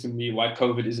explaining to me why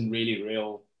COVID isn't really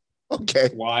real, Okay.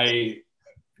 why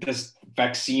this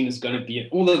vaccine is going to be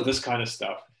all of this kind of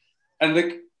stuff. And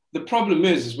the problem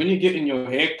is when you get in your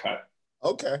haircut,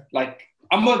 Okay. like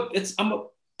I'm a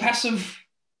passive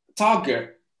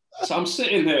target. So I'm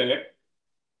sitting there,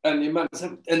 and the man,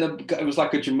 and the guy, it was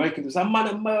like a Jamaican. Was I'm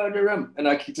gonna murder him, and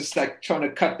like he just like trying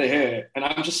to cut the hair, and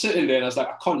I'm just sitting there, and I was like,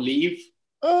 I can't leave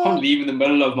in the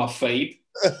middle of my fade.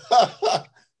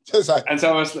 Just like, and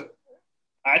so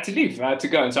I had to leave. I had to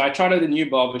go, and so I tried out a new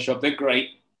barbershop. They're great.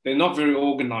 They're not very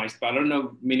organized, but I don't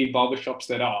know many barbershops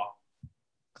that are.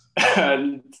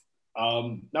 And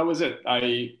that was it.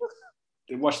 I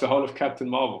watched the whole of Captain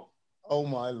Marvel. oh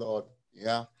my Lord.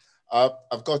 Yeah.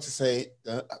 I've got to say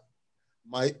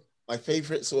my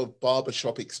favorite sort of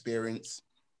barbershop experience,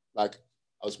 like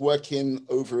I was working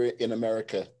over in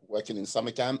America, working in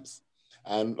summer camps,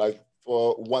 and like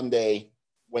for one day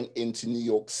went into New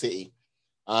York City.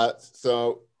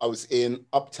 So I was in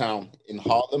Uptown in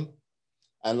Harlem,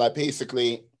 and like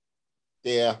basically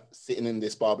they're sitting in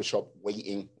this barbershop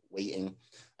waiting,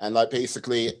 and like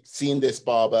basically seeing this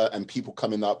barber and people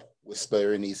coming up,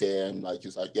 whisper in his ear, and like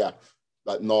he's like, yeah,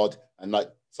 like nod, and like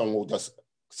someone will just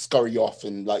scurry off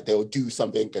and like they'll do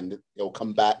something and they'll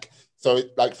come back. So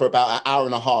like for about an hour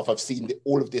and a half, I've seen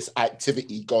all of this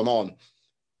activity gone on.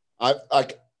 I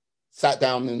like sat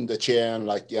down in the chair and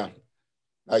like, yeah,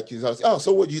 like he's like, oh,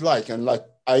 so what do you like? And like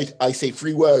I say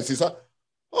 3 words. He's like,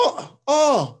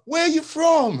 oh, where are you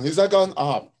from? He's like,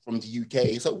 from the UK.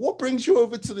 He's like, what brings you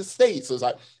over to the States? I was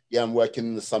like, yeah, I'm working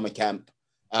in the summer camp,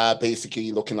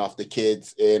 basically looking after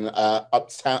kids in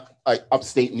uptown, like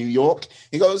upstate New York.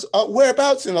 He goes,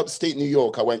 whereabouts in upstate New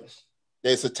York? I went,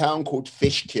 there's a town called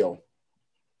Fishkill.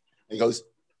 He goes,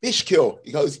 Fishkill?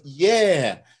 He goes,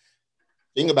 yeah.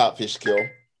 Thing about Fishkill,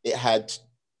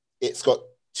 it's got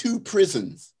 2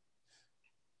 prisons,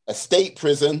 a state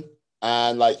prison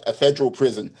and like a federal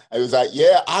prison. I was like,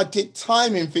 yeah, I did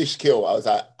time in Fishkill. I was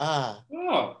like,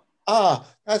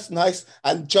 that's nice.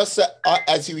 And just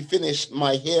as we finished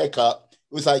my haircut,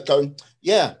 it was like going,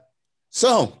 yeah,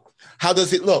 so how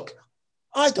does it look?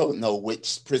 I don't know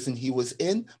which prison he was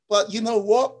in, but you know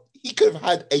what? He could have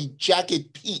had a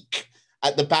jagged peak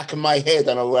at the back of my head.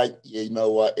 And I'm like, yeah, you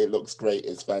know what? It looks great.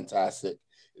 It's fantastic.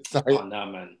 It's like, oh no,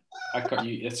 man. I got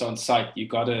you. It's on site. You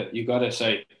gotta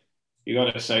say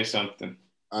something.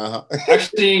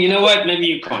 Actually, you know what? Maybe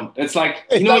you can't. It's like,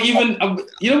 you know, you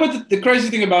know what the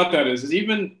crazy thing about that is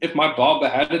even if my barber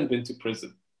hadn't been to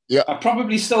prison, yeah, I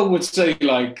probably still would say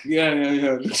like,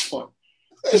 yeah, that's fine.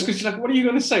 Just because you're like, what are you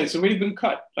gonna say? It's already been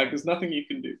cut. Like, there's nothing you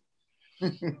can do.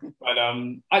 But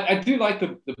I do like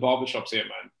the barbershops here,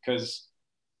 man, because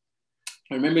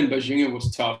I remember in Beijing it was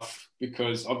tough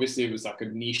because obviously it was like a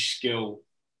niche skill,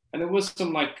 and there was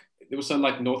some like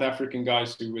North African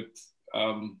guys who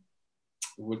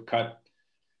would cut,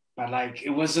 but like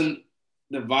the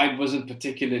vibe wasn't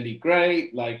particularly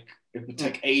great. Like it would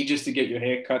take ages to get your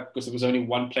hair cut because there was only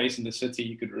one place in the city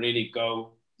you could really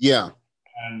go. Yeah.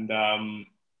 And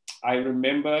I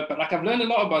remember, but like I've learned a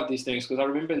lot about these things because I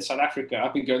remember in South Africa,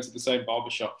 I've been going to the same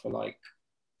barbershop for like,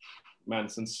 man,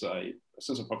 since I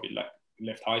probably like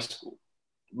left high school.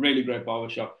 Really great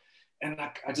barbershop. And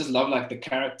like I just love like the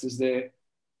characters there.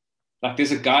 Like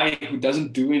there's a guy who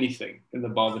doesn't do anything in the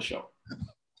barbershop.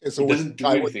 He doesn't do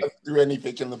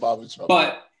anything in the barbershop.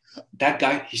 But that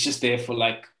guy, he's just there for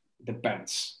like the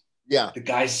bands. Yeah. The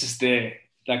guy's just there.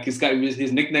 Like his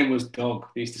nickname was Dog.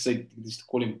 They used to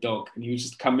call him Dog. And he would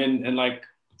just come in and like,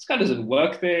 this guy doesn't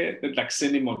work there. They'd like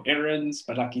send him on errands,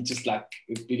 but like he just like,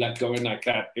 it'd be like going like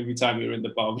that every time we were in the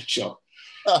barbershop.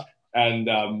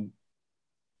 And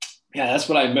yeah, that's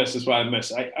what I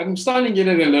miss. I'm starting to get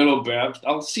it a little bit.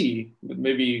 I'll see. But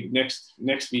maybe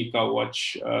next week I'll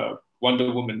watch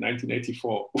Wonder Woman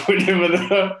 1984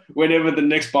 whenever the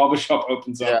next barbershop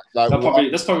opens up. Yeah,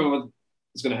 like that's probably what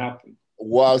is going to happen.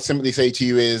 What I'll simply say to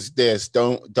you is this: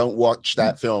 don't watch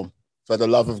that film. For the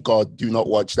love of God, do not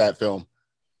watch that film.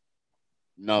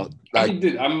 No, like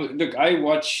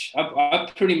I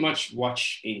pretty much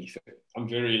watch anything. I'm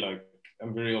very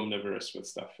omnivorous with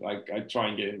stuff. Like I try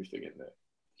and get everything in there.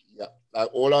 Yeah,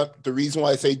 like the reason why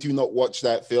I say do not watch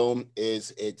that film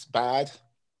is it's bad,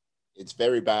 it's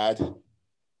very bad,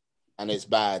 and it's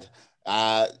bad.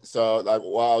 So like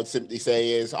what I would simply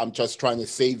say is I'm just trying to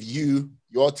save you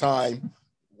your time.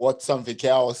 Watch something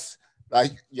else.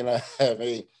 Like, you know, I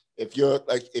mean, if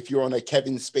you're on a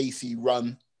Kevin Spacey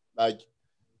run, like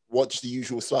watch The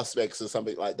Usual Suspects or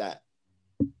something like that.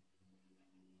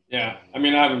 Yeah, I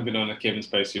mean, I haven't been on a Kevin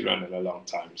Spacey run in a long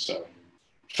time, so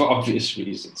for obvious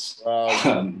reasons.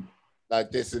 Like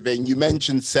this thing you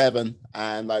mentioned Seven,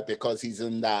 and like because he's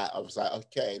in that, I was like,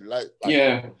 okay,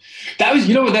 yeah, that was,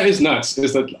 you know what, that is nuts,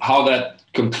 is that how that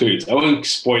concludes. I won't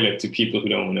spoil it to people who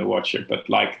don't want to watch it, but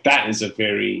like that is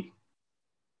it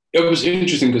was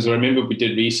interesting because I remember we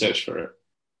did research for it,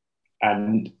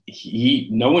 and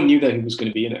no one knew that he was going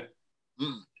to be in it.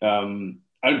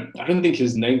 I don't think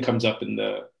his name comes up in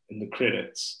the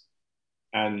credits.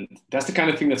 And that's the kind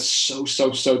of thing that's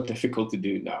so difficult to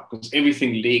do now, because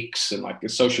everything leaks and like the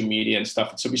social media and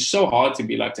stuff. So it's so hard to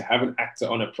be like, to have an actor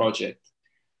on a project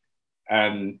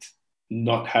and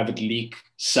not have it leak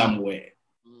somewhere.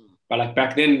 But like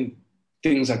back then,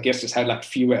 things I guess just had like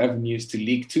fewer avenues to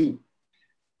leak too.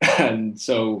 And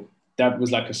so that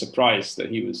was like a surprise that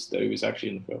he was actually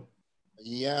in the film.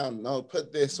 Yeah, no, put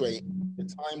it this way, the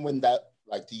time when that,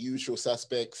 like The Usual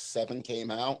Suspects 7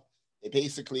 came out, it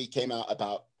basically came out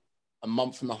about a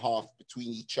month and a half between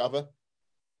each other.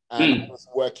 And I was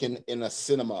working in a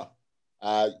cinema,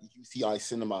 UCI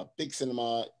cinema, big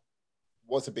cinema,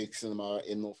 was a big cinema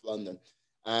in North London.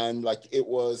 And like, it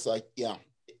was like, yeah,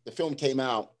 the film came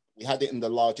out, we had it in the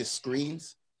largest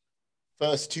screens.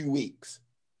 First 2 weeks,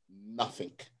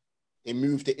 nothing. They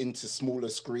moved it into smaller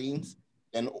screens.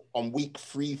 Then on week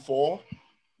 3, 4,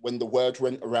 when the word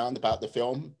went around about the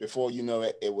film, before you know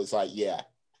it, it was like, yeah,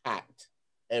 packed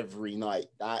every night.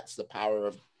 That's the power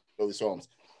of those films.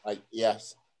 Like,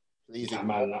 yes, please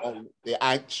ignore the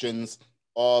actions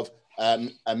of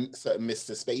certain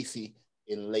Mr. Spacey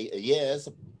in later years,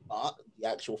 but the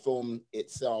actual film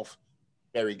itself,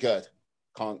 very good.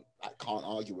 I can't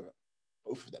argue with it.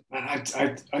 Both of them. Man,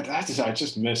 I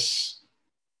just miss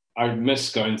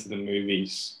going to the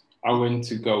movies. I went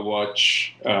to go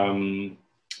watch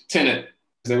Tenet.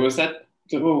 There was that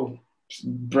little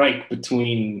break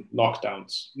between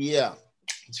lockdowns. Yeah.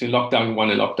 Between lockdown 1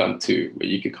 and lockdown 2, where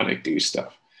you could kind of do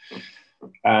stuff.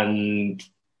 And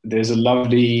there's a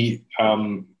lovely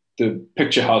the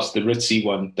Picture House, the ritzy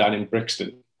one down in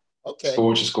Brixton. Okay.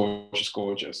 It's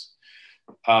gorgeous.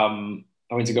 I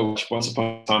went to go watch Once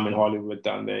Upon a Time in Hollywood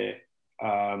down there.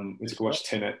 Went to go watch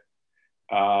Tenet.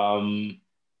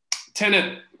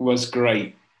 Tenet was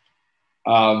great.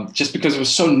 Just because it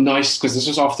was so nice, because this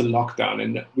was after lockdown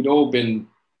and we'd all been,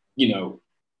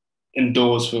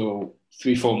 indoors for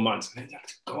 3-4 months. And then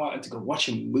to go out and to go watch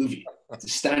a movie, to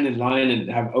stand in line and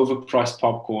have overpriced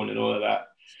popcorn and all of that.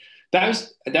 That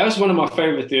was one of my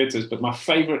favorite theaters, but my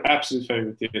absolute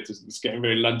favorite theaters, it's getting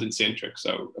very London centric,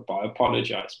 so I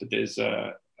apologize, but there's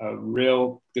a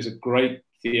great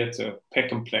theater,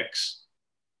 Peck and Plex,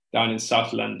 down in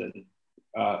South London,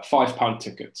 £5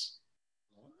 tickets,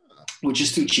 which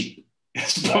is too cheap.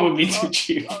 It's probably too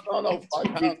cheap. No,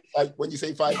 £5. Like when you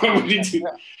say £5, probably too.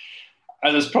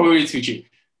 And it's probably too cheap.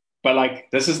 But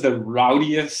like, this is the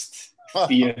rowdiest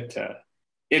theater.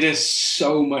 It is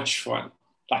so much fun.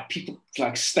 Like people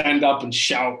like stand up and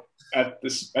shout at the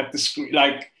screen.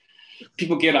 Like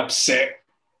people get upset.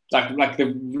 Like they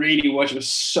really watch. It was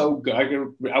so good.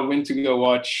 I went to go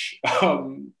watch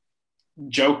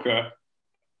Joker,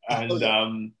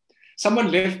 and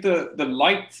someone left the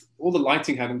light. All the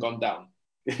lighting hadn't gone down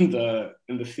in the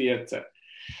theater.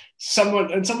 Someone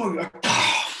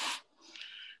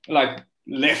like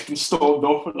left and stormed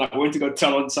off, and I went to go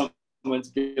tell on someone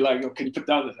to be like, "Oh, can you put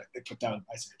down?" Like they put down.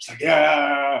 I said, "It's like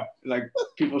yeah." Like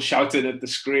people shouted at the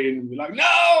screen and be like,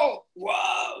 "No!"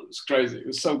 Wow, it was crazy. It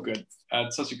was so good.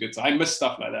 It's such a good time. I miss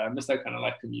stuff like that. I miss that kind of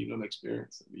like communal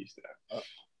experience that we used to have.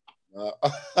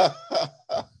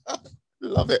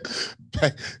 Love it.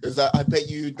 I bet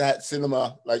you that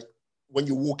cinema, like when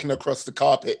you're walking across the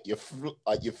carpet, your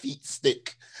feet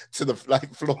stick to the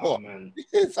floor. Oh, man.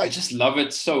 I just love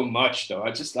it so much, though.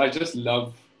 I just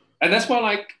love, and that's why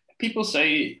like people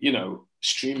say,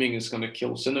 streaming is going to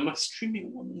kill cinema.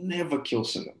 Streaming will never kill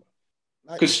cinema,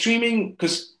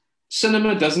 because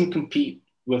cinema doesn't compete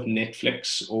with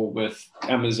Netflix or with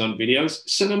Amazon videos.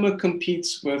 Cinema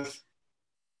competes with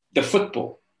the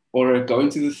football or going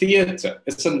to the theater.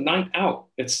 It's a night out.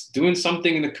 It's doing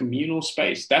something in a communal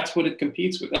space. That's what it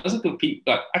competes with. It doesn't compete.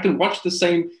 Like I can watch the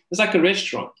same. It's like a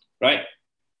restaurant, right?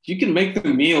 You can make the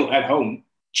meal at home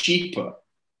cheaper,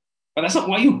 but that's not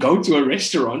why you go to a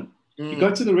restaurant. You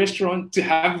go to the restaurant to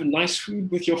have nice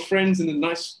food with your friends in a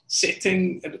nice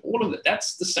setting and all of that.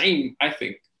 That's the same, I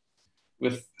think,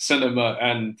 with cinema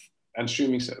and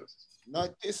streaming services. No,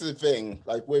 this is the thing.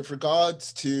 Like with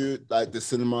regards to like the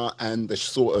cinema and the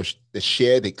sort of the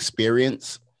shared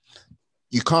experience,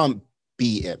 you can't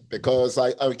beat it because,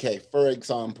 like, okay, for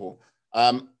example,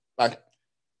 like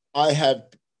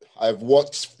I've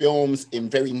watched films in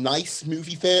very nice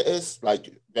movie theaters, like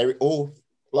very all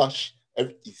plush,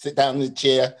 You sit down in the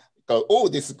chair, go, oh,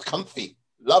 this is comfy.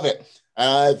 Love it. And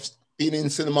I've been in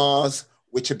cinemas,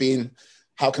 which have been,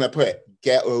 how can I put it,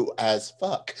 ghetto as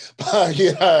fuck. But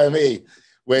you know what I mean?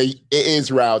 Where it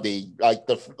is rowdy, like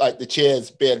the chairs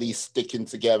barely sticking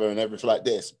together and everything like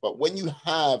this. But when you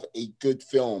have a good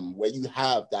film, where you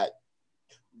have that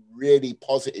really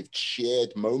positive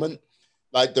shared moment,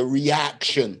 like the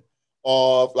reaction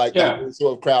of like the whole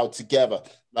sort of crowd together.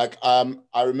 Like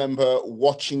I remember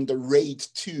watching the Raid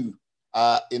 2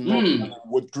 in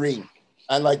Wood Green,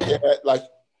 and like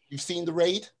you've seen the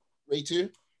Raid 2?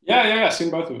 Yeah, I've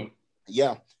seen both of them.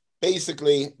 Yeah,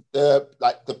 basically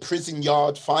the prison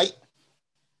yard fight,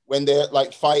 when they're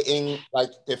fighting,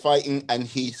 and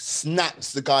he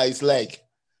snaps the guy's leg,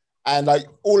 and like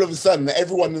all of a sudden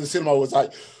everyone in the cinema was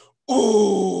like,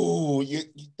 ooh, you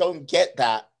don't get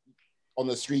that on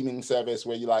the streaming service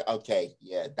where you're like, okay,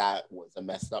 yeah, that was a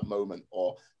messed up moment,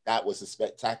 or that was a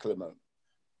spectacular moment.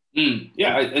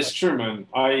 Yeah, it's true, man.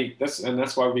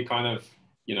 That's why we kind of,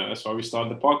 that's why we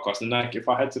started the podcast. And like, if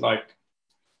I had to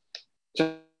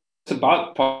just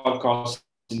about podcasts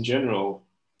in general,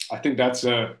 I think that's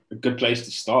a good place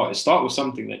to start. Start with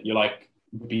something that you like,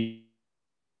 be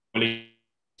really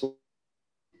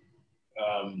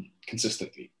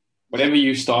consistently. Whatever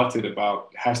you started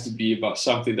about has to be about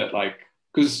something that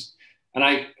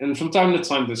and from time to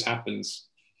time this happens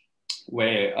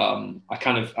where I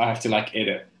have to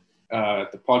edit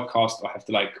the podcast, or I have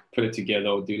to put it together,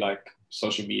 or do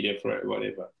social media for it or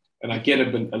whatever. And I get a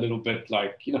little bit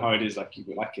you know how it is,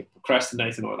 you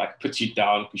procrastinating, or puts you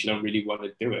down because you don't really want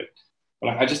to do it.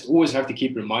 But I just always have to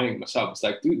keep reminding myself,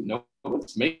 it's dude, no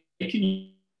one's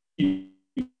making you.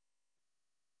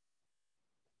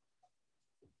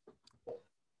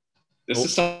 This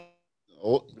is something.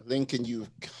 Oh, Lincoln, you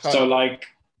cut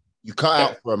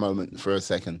out for a moment, for a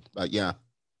second, but yeah.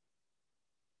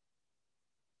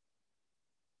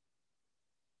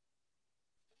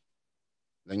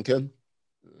 Lincoln?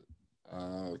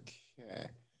 Okay.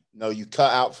 No, you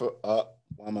cut out for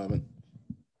one moment.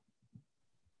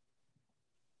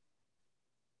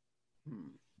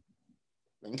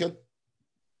 Lincoln?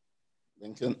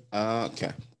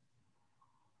 Okay.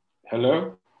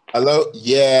 Hello?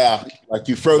 Yeah,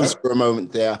 you froze for a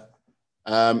moment there.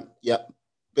 Yeah.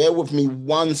 Bear with me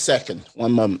 1 second,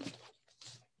 1 moment.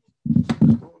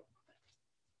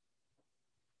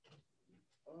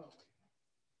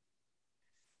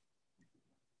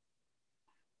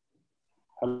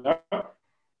 Hello?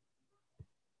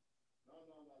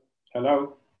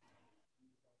 Hello?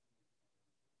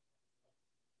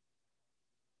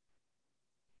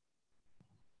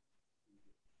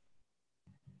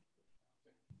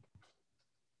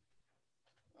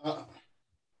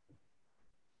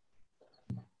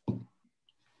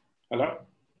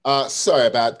 Hello? Sorry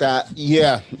about that.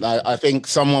 Yeah, I think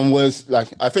someone was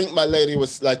I think my lady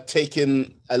was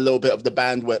taking a little bit of the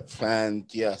bandwidth, and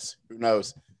yes, who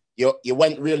knows? You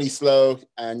went really slow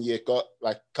and you got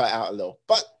cut out a little,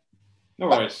 but no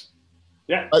worries.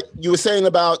 Yeah. You were saying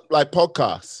about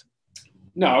podcasts.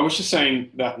 No, I was just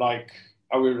saying that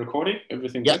are we recording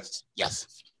everything? Yes.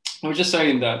 I was just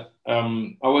saying that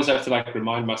I always have to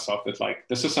remind myself that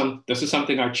this is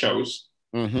something I chose.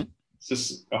 Mm-hmm. This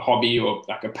is a hobby or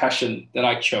a passion that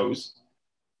I chose.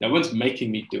 No one's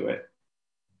making me do it.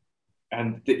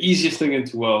 And the easiest thing in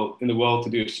the world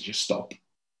to do is to just stop.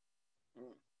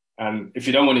 And if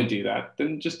you don't want to do that,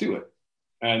 then just do it.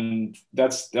 And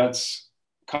that's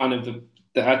kind of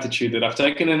the attitude that I've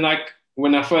taken. And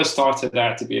when I first started, I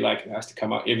had to be it has to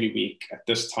come out every week at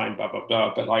this time, blah, blah,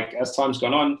 blah. But as time's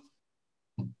gone on,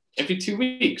 every 2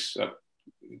 weeks, I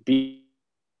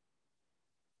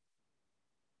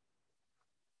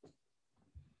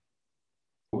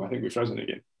think we're frozen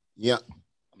again. Yeah.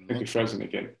 I think we're frozen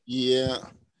again. Yeah.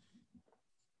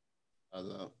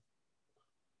 Hello.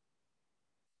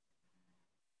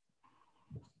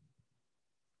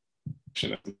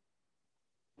 Check.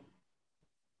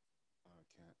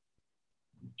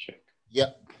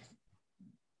 Yep.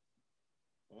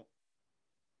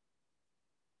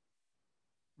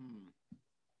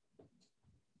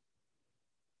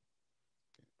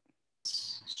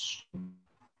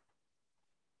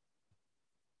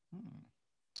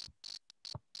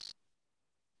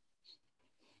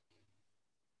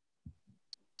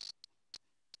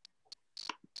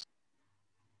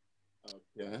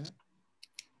 Okay.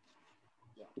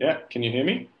 Yeah, can you hear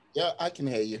me? Yeah, I can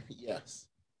hear you. Yes.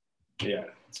 Yeah,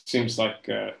 it seems like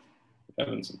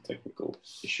having some technical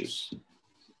issues.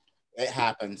 It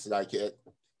happens. It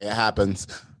happens.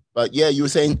 But yeah, you were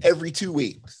saying every 2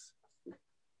 weeks.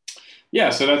 Yeah,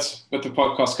 so that's what the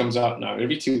podcast comes out now.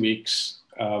 Every 2 weeks.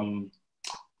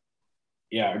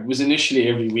 yeah, it was initially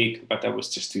every week, but that was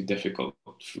just too difficult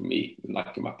for me.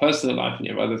 Like in my personal life, and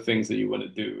you have other things that you want to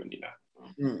do, and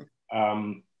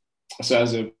Mm. so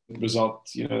as a result,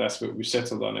 that's what we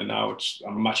settled on, and now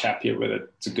I'm much happier with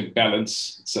it. It's a good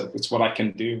balance. It's what I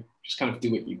can do. Just kind of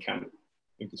do what you can.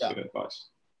 I think it's good advice.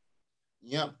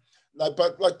 Yeah.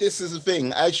 But this is the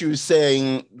thing, as you were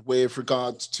saying with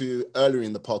regards to earlier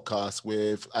in the podcast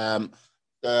with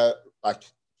the like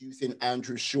using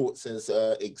Andrew Schultz as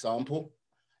an example,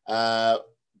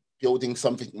 building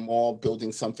something more,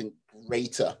 building something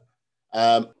greater.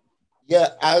 Yeah,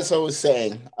 as I was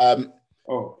saying,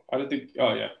 oh, I don't think.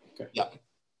 Oh, yeah. Okay. Yeah.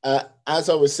 As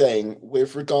I was saying,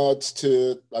 with regards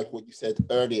to like what you said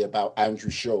earlier about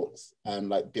Andrew Schultz and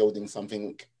like building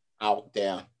something out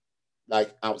there,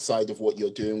 like outside of what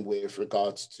you're doing with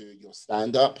regards to your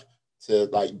stand-up to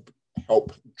like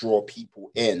help draw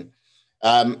people in.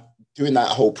 Doing that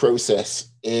whole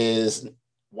process is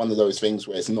one of those things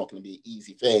where it's not going to be an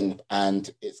easy thing and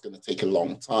it's going to take a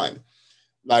long time.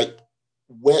 Like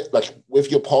with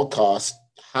your podcast,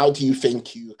 how do you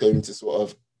think you're going to sort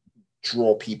of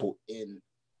draw people in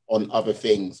on other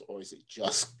things, or is it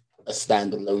just a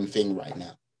standalone thing right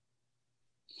now?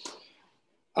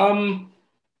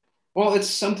 Well, it's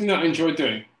something that I enjoy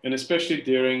doing, and especially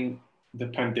during the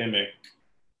pandemic.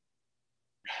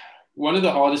 One of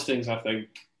the hardest things I think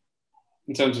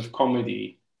in terms of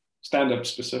comedy, stand-up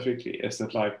specifically, is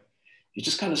that like you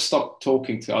just kind of stop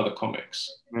talking to other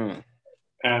comics.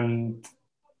 And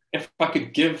if I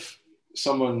could give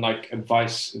someone like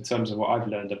advice in terms of what I've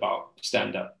learned about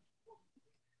stand-up,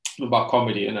 about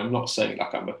comedy, and I'm not saying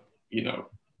like I'm a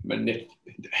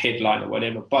headline or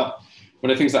whatever, but one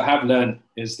of the things that I have learned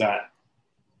is that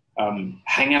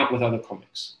hang out with other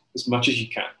comics as much as you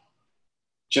can.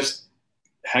 Just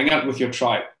hang out with your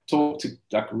tribe, talk to,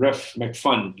 like, riff, make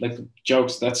fun, like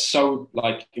jokes. That's so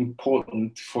like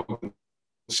important for the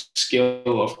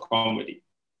skill of comedy.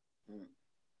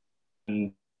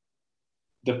 And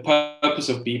the purpose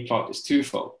of B plot is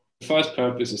twofold. The first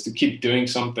purpose is to keep doing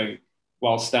something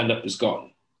while stand-up is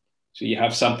gone, so you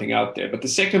have something out there. But the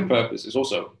second purpose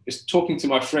is talking to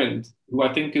my friend who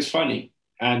I think is funny,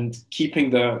 and keeping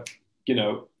the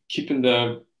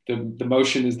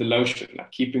motion is the lotion,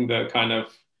 like keeping the kind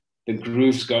of the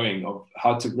grooves going of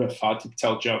how to riff, how to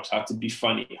tell jokes, how to be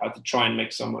funny, how to try and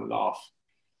make someone laugh.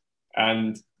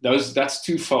 And that's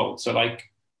twofold. So like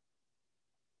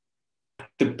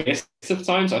the best of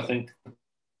times, I think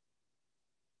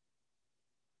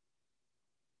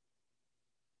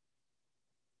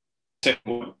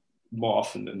more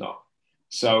often than not.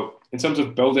 So in terms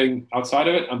of building outside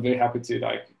of it, I'm very happy to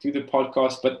like do the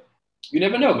podcast, but you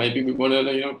never know. Maybe we want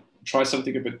to, try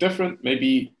something a bit different.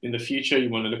 Maybe in the future you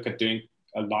want to look at doing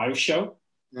a live show,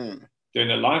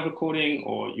 doing a live recording,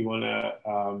 or you want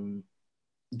to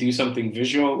do something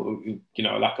visual,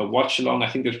 like a watch along.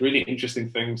 I think there's really interesting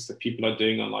things that people are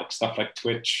doing on like stuff like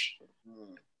Twitch,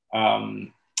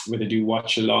 where they do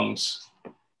watch alongs,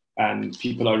 and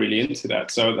people are really into that.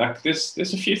 So like there's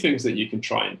a few things that you can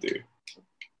try and do.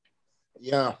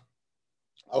 Yeah.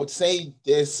 I would say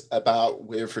this about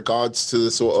with regards to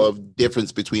the sort of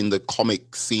difference between the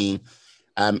comic scene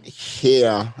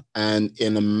here and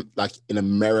in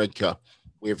America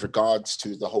with regards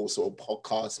to the whole sort of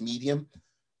podcast medium.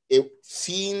 It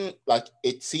seems,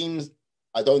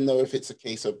 I don't know if it's a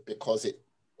case of because it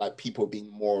like people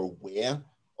being more aware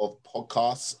of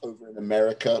podcasts over in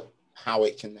America, how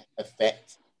it can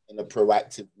affect in a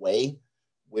proactive way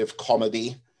with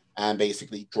comedy and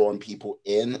basically drawing people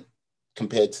in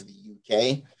compared to the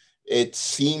UK. It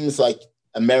seems like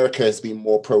America has been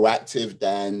more proactive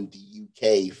than the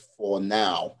UK for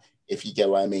now, if you get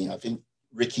what I mean. I think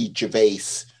Ricky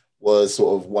Gervais was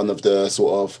sort of one of the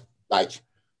sort of like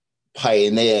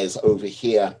pioneers over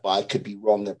here, but I could be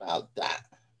wrong about that.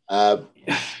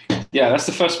 Yeah, that's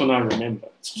the first one I remember.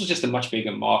 It's just a much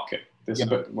bigger market. There's a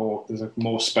bit more, there's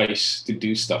more space to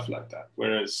do stuff like that.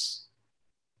 Whereas,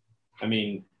 I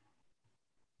mean,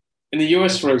 in the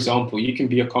US, for example, you can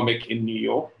be a comic in New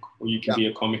York, or you can be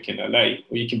a comic in LA,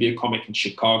 or you can be a comic in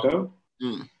Chicago.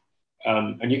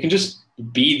 And you can just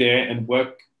be there and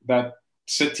work that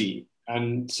city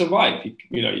and survive.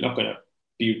 You're not going to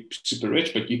be super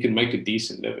rich, but you can make a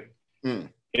decent living.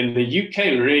 In the UK,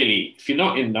 really, if you're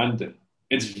not in London,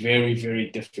 it's very, very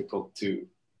difficult to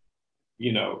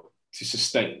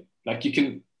sustain. Like you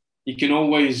can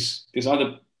always, there's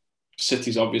other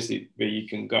cities obviously where you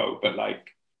can go, but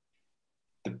like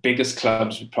the biggest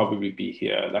clubs would probably be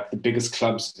here. Like the biggest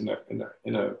clubs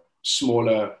in a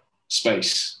smaller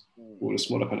space or a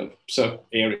smaller kind of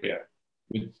area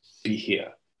would be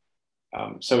here.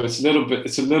 So it's a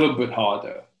little bit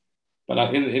harder.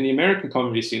 But in the American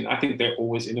comedy scene, I think they're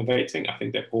always innovating. I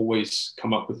think they've always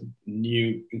come up with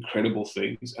new, incredible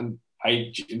things. And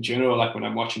in general, like when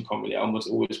I'm watching comedy, I almost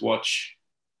always watch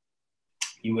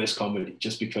US comedy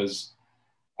just because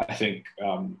I think,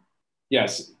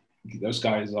 yes, those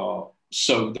guys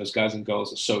and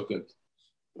girls are so good.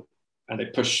 And they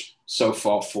push so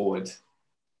far forward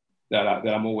that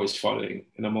I'm always following,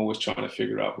 and I'm always trying to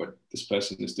figure out what this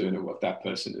person is doing and what that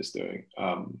person is doing.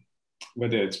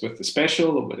 Whether it's with the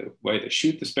special or with the way they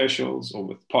shoot the specials or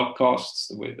with podcasts,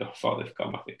 the way far they've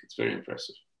come, I think it's very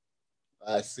impressive.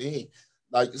 I see.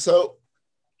 Like, so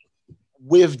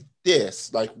with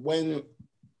this, like when,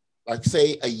 like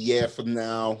say a year from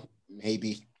now,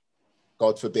 maybe,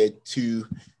 God forbid, two,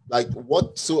 like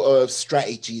what sort of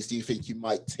strategies do you think you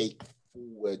might take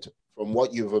forward from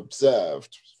what you've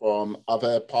observed from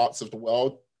other parts of the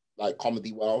world, like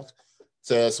comedy world,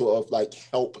 to sort of like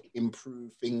help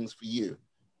improve things for you?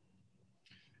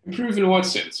 Improve in what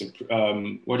sense?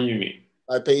 What do you mean?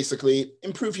 Like basically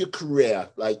improve your career,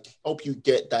 like help you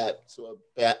get that sort of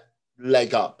that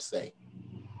leg up, say.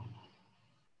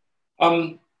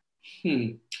 Well,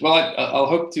 I'll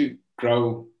hope to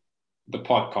grow the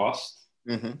podcast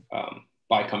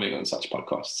by coming on such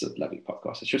podcasts, lovely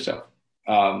podcasts as yourself,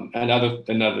 and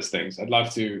other things. I'd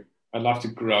love to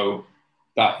grow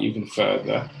that even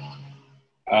further.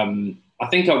 I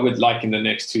think I would like in the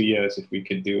next 2 years if we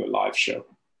could do a live show.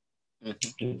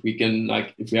 If we can,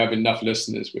 like, if we have enough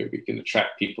listeners where we can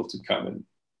attract people to come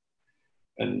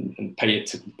and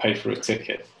pay for a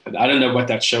ticket. And I don't know what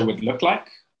that show would look like.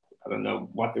 I don't know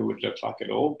what it would look like at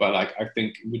all, but like, I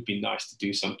think it would be nice to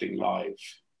do something live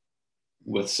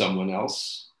with someone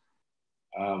else.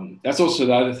 That's also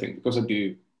the other thing, because I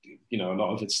do, a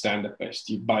lot of it's stand-up based.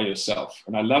 You by yourself,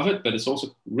 and I love it, but it's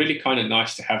also really kind of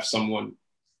nice to have someone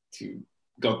to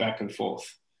go back and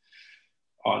forth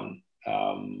on.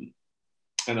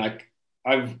 And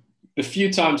the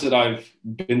few times that I've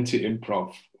been to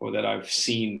improv or that I've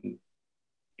seen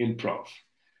improv,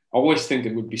 I always think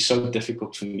it would be so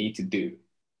difficult for me to do,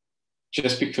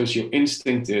 just because your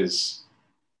instinct isn't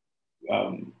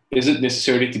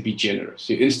necessarily to be generous.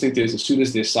 Your instinct is, as soon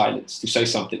as there's silence, to say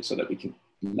something so that we can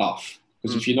laugh.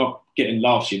 Because if you're not getting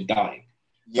laughs, you're dying.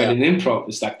 Yeah. But in improv,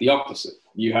 it's like the opposite.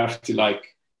 You have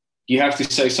to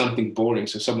say something boring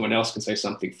so someone else can say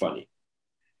something funny.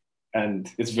 And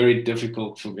it's very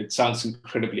difficult it sounds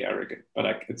incredibly arrogant, but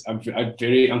I'm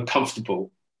very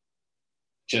uncomfortable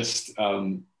just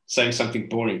saying something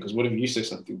boring, because what if you say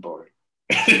something boring?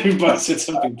 Everybody said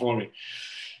something boring.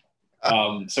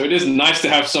 So it is nice to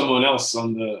have someone else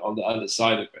on the other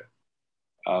side of it.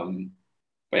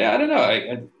 But yeah, I don't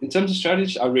know. In terms of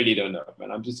strategy, I really don't know,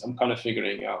 man. I'm kind of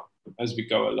figuring out as we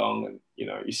go along, and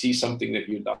you see something that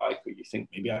you like, or you think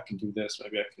maybe I can do this,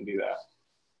 maybe I can do that,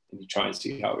 and you try and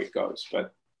see how it goes.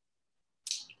 But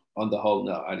on the whole,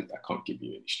 no, I can't give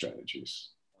you any strategies.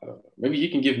 I don't know. Maybe you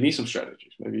can give me some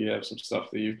strategies. Maybe you have some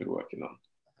stuff that you've been working on.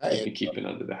 You can keep it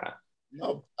under the hat.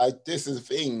 No, this is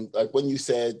the thing. Like when you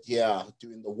said,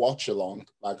 doing the watch along,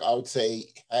 like I would say,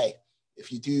 hey,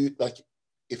 if you do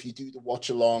the watch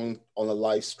along on a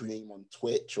live stream on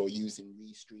Twitch, or using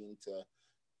Restream to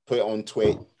put it on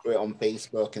Twitch, put it on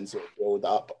Facebook, and sort of build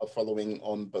up a following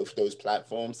on both those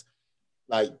platforms,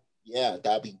 like, yeah,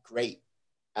 that'd be great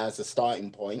as a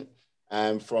starting point.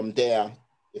 And from there,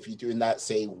 if you're doing that,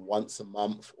 say once a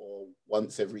month or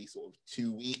once every sort of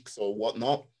 2 weeks or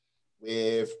whatnot,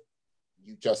 with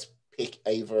you just pick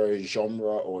either a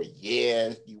genre or a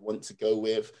year you want to go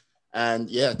with, and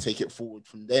take it forward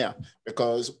from there.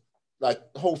 Because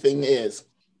like the whole thing is,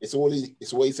 it's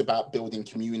always about building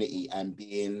community and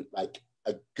being like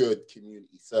a good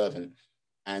community servant,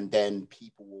 and then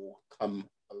people will come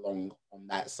along on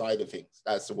that side of things.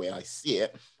 That's the way I see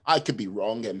it. I could be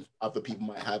wrong, and other people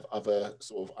might have other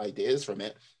sort of ideas from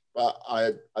it, but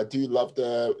I do love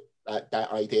that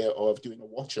idea of doing a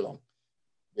watch along,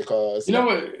 because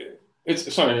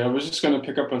sorry, I was just going to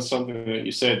pick up on something that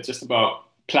you said just about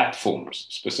platforms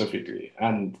specifically,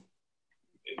 and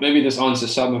maybe this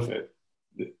answers some of it.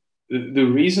 The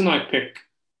reason I pick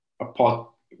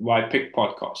why I pick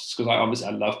podcasts, because I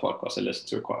love podcasts. I listen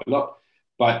to it quite a lot,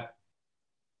 but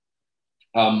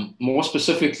more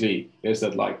specifically is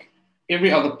that, like,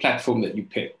 every other platform that you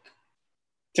pick,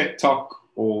 TikTok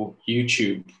or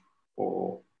YouTube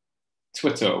or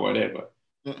Twitter or whatever,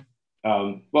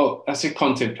 well, I say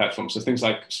content platforms, so things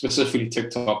like specifically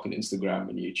TikTok and Instagram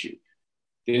and YouTube,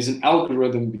 there's an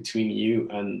algorithm between you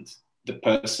and the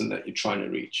person that you're trying to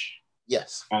reach.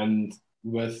 Yes. And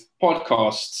with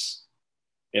podcasts,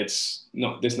 there's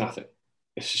nothing.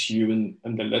 It's just you and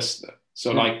the listener.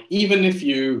 So like, even if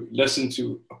you listen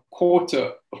to a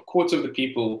quarter of the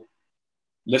people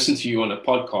listen to you on a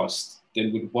podcast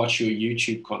than would watch your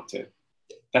YouTube content,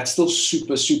 that's still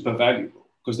super, super valuable,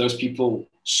 because those people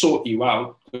sort you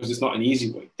out, because it's not an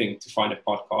easy thing to find a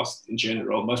podcast in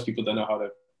general. Most people don't know how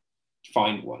to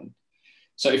find one.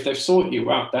 So if they've sought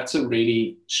you out, that's a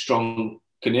really strong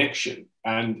connection.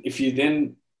 And if you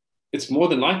then, it's more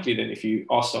than likely that if you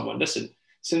ask someone, listen,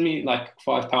 send me like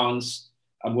 £5,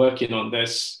 I'm working on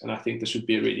this, and I think this would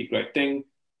be a really great thing,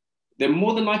 they're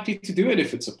more than likely to do it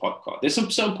if it's a podcast. There's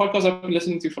some podcasts I've been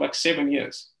listening to for like 7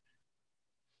 years.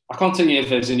 I can't tell you if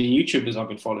there's any YouTubers I've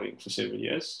been following for 7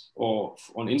 years, or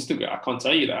on Instagram. I can't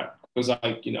tell you that, because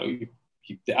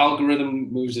the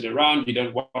algorithm moves it around. You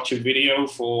don't watch a video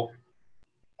for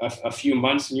a few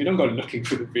months and you don't go looking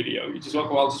for the video. You just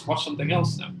I'll just watch something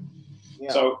else now.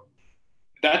 Yeah. So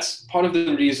that's part of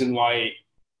the reason why.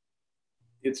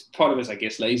 It's part of it, I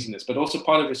guess, laziness, but also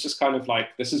part of it's just kind of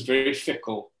like, this is very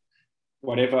fickle.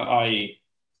 Whatever I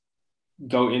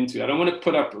go into, I don't want to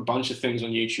put up a bunch of things on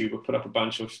YouTube or put up a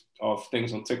bunch of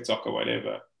things on TikTok or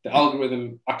whatever. The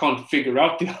algorithm, I can't figure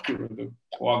out the algorithm,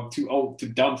 or I'm too old, too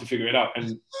dumb to figure it out.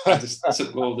 And I just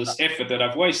took all this effort that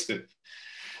I've wasted.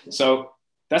 So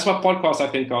that's why podcasts,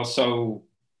 I think, are so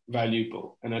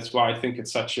valuable. And that's why I think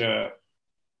it's such a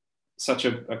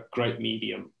great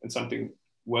medium and something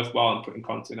worthwhile in putting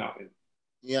content out in.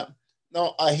 Yeah.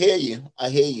 No, I hear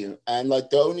you. And like,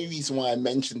 the only reason why I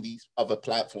mentioned these other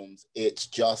platforms, it's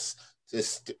just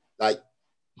like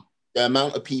the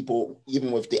amount of people,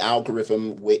 even with the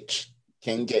algorithm, which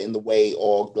can get in the way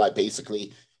or like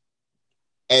basically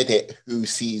edit who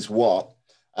sees what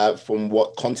from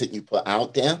what content you put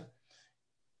out there.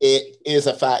 It is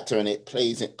a factor, and it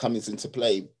comes into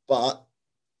play. But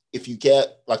if you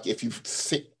get, like, if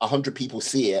 100 people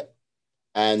see it,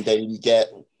 and then you get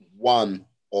 1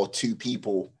 or 2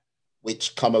 people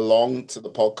which come along to the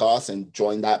podcast and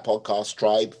join that podcast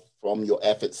tribe from your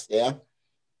efforts there,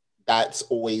 that's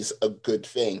always a good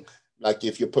thing. Like,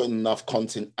 if you're putting enough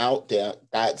content out there,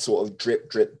 that sort of drip,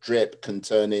 drip, drip can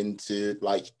turn into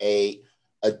like a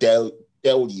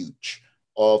deluge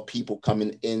of people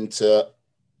coming into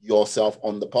yourself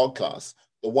on the podcast.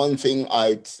 The one thing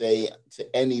I'd say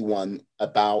to anyone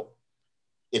about,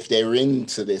 if they're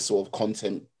into this sort of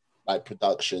content like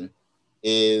production,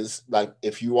 is like,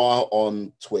 if you are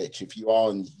on Twitch, if you are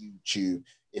on YouTube,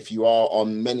 if you are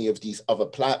on many of these other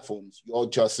platforms, you're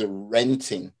just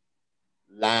renting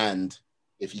land,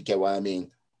 if you get what I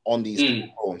mean, on these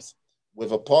platforms.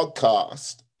 With a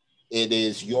podcast, it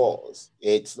is yours.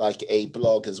 It's like a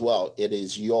blog as well. It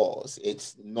is yours.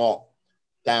 It's not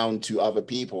down to other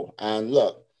people. And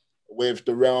look, with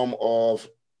the realm of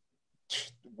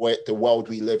the world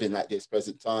we live in at this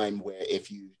present time, where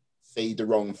if you say the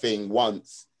wrong thing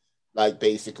once, like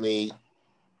basically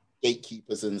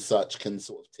gatekeepers and such can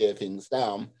sort of tear things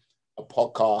down, a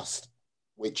podcast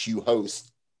which you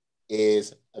host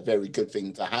is a very good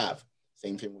thing to have.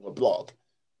 Same thing with a blog.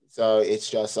 So it's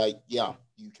just like, yeah,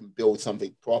 you can build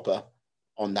something proper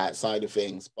on that side of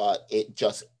things, but it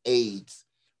just aids,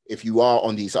 if you are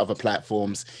on these other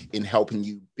platforms, in helping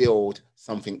you build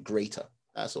something greater.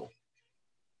 That's all.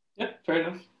 Yeah,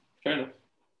 fair enough.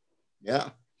 Yeah.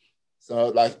 So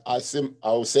like,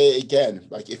 I'll say it again,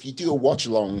 like, if you do a watch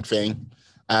along thing,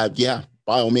 yeah,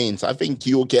 by all means, I think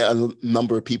you'll get a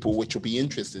number of people which will be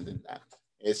interested in that.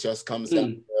 It just comes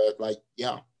down to, like,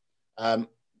 yeah,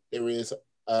 there is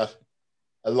a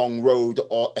long road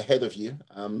ahead of you.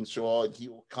 I'm sure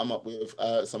you'll come up with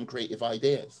some creative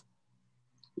ideas.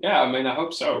 Yeah, I mean, I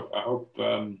hope so. I hope,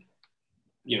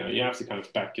 you have to kind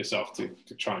of back yourself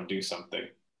to try and do something.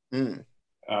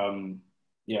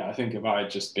 Yeah, I think if I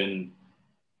had just been,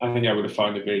 I think I would have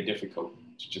found it very difficult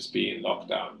to just be in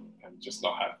lockdown and just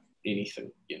not have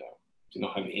anything, to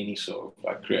not have any sort of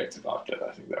like creative outlet.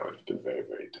 I think that would have been very,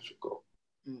 very difficult.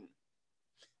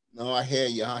 No, I hear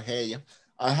you.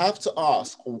 I have to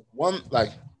ask one,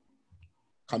 like,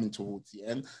 coming towards the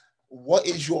end, what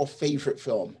is your favorite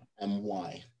film and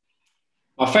why?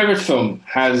 My favorite film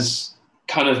has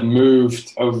kind of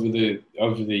moved over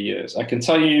the years. I can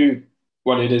tell you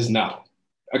what it is now.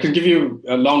 I can give you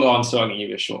a long answer. I can give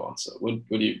you a short answer. What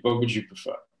would you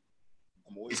prefer?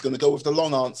 I'm always going to go with the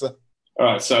long answer. All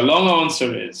right. So long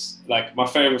answer is, like, my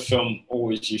favorite film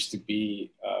always used to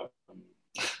be,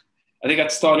 I think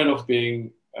it started off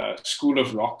being School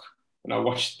of Rock when I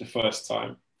watched it the first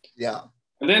time. Yeah.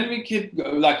 And then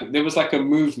there was like a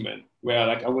movement where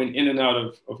like I went in and out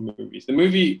of movies. The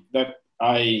movie that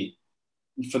I,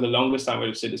 for the longest time, would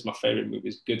have said is my favorite movie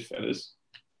is Goodfellas.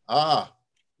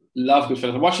 Love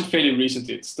Goodfellas. I watched it fairly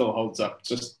recently. It still holds up.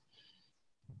 Just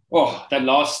Oh,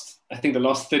 I think the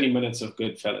last 30 minutes of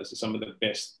Goodfellas is some of the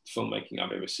best filmmaking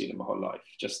I've ever seen in my whole life.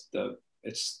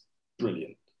 It's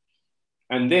brilliant.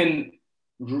 And then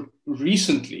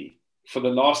recently, for the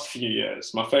last few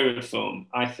years, my favorite film,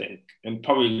 I think, and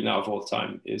probably now of all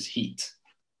time, is Heat.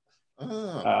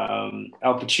 Oh.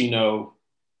 Al Pacino,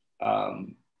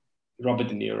 Robert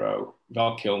De Niro,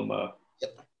 Val Kilmer,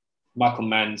 Yep. Michael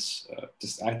Mann's.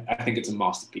 I think it's a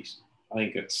masterpiece. I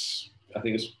think it's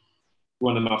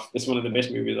one of the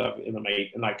best movies I've ever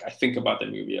made, and like I think about the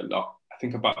movie a lot. I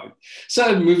think about it.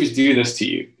 Certain movies do this to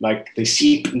you, like they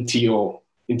seep into your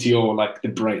like the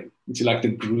brain, into like the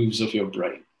grooves of your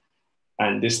brain.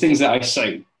 And there's things that I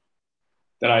say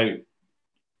that I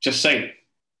just say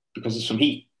because it's from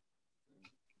Heat.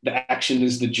 The action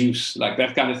is the juice, like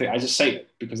that kind of thing. I just say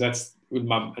it because that's in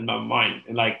my mind.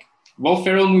 And like Will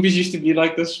Ferrell movies used to be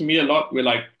like this for me a lot. Where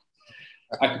like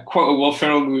I could quote a Will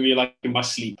Ferrell movie like in my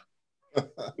sleep.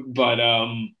 But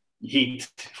Heat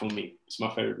for me, it's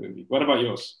my favorite movie. What about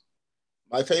yours?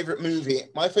 My favorite movie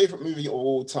of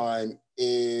all time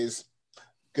is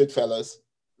Goodfellas.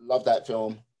 Love that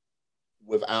film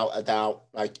without a doubt.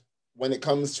 Like when it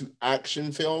comes to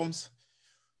action films,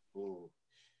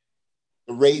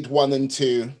 the Raid 1 and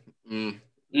 2,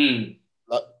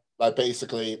 like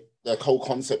basically the whole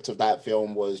concept of that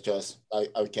film was just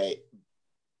like, okay,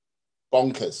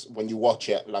 bonkers when you watch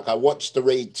it. Like I watched the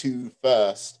Raid 2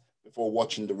 first before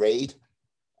watching the Raid.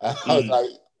 I was like,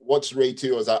 watched Raid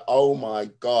 2, I was like, oh my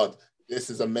God, this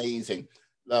is amazing.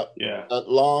 The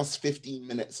last 15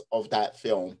 minutes of that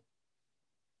film,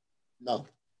 no.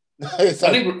 I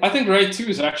think Raid 2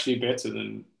 is actually better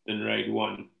than Raid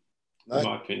 1, in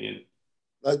my opinion.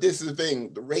 Like this is the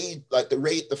thing,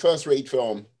 the first Raid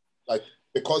film, like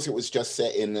because it was just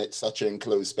set in such an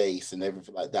enclosed space and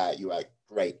everything like that, you're like,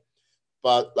 great.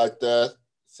 But like the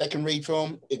second Raid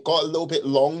film, it got a little bit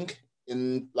long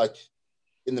in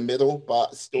the middle,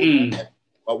 but still.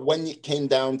 But when it came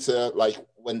down to like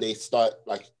when they start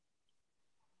like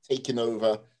taking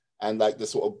over and like the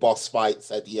sort of boss fights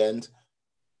at the end,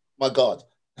 my God,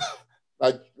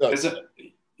 like look.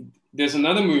 There's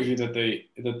another movie that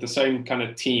the same kind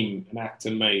of team and actor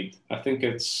made. I think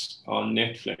it's on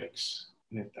Netflix.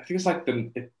 I think it's like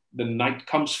the Night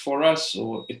Comes For Us,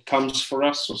 or It Comes For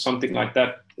Us, or something like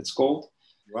that. It's called.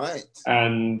 Right.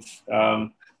 And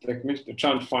I'm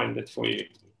trying to find it for you.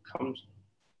 It Comes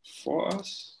For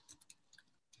Us.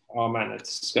 Oh man,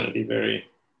 it's going to be very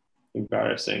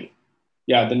embarrassing.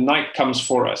 Yeah, The Night Comes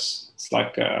For Us. It's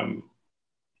like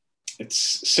it's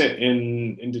set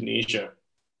in Indonesia.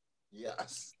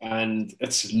 Yes. And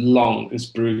it's long, it's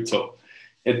brutal.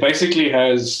 It basically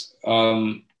has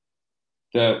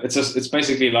it's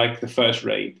basically like the first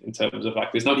Raid in terms of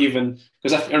like there's not even,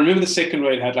 because I remember the second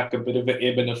Raid had like a bit of an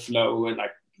ebb and a flow and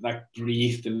like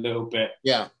breathed a little bit.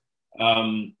 Yeah.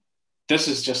 This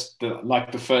is just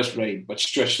the first Raid but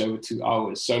stretched over 2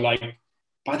 hours. So like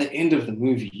by the end of the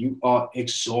movie you are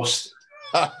exhausted.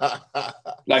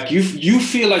 Like you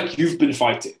feel like you've been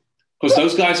fighting. Because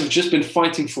those guys have just been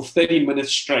fighting for 30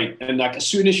 minutes straight. And like as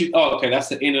soon as okay, that's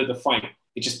the end of the fight.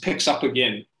 It just picks up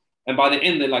again. And by the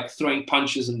end, they're like throwing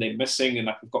punches and they're missing. And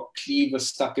like we've got cleavers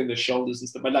stuck in their shoulders and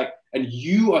stuff. But like, and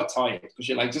you are tired because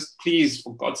you're like, just please,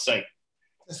 for God's sake.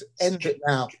 Just end it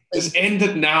now. Just end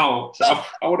it now. So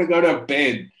I want to go to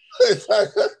bed.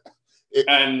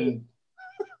 And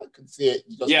I can see it.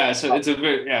 Yeah, so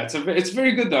it's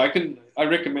very good though. I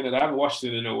recommend it. I haven't watched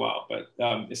it in a while, but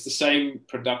it's the same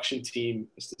production team,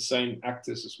 it's the same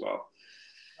actors as well.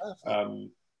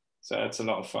 So it's a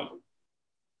lot of fun.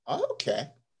 Okay,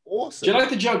 awesome. Do you like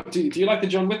the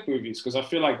John Wick movies? Because I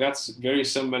feel like that's very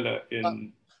similar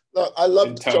in. Look, I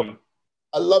love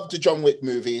the John Wick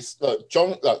movies. Look,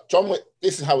 John Wick.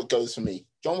 This is how it goes for me.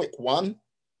 John Wick 1,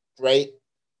 great.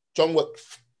 John Wick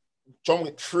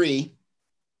 3.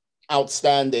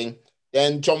 Outstanding.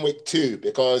 Then John Wick 2,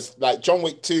 because like John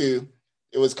Wick 2,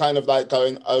 it was kind of like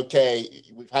going, okay,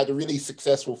 we've had a really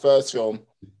successful first film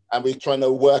and we're trying to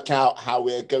work out how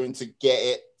we're going to get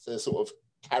it to sort of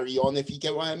carry on, if you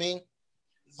get what I mean.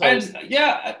 So, and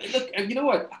yeah, look, you know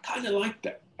what? I kind of like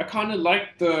that. I kind of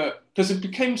like because it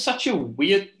became such a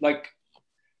weird, like,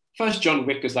 first John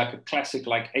Wick is like a classic,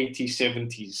 like 80s,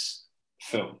 70s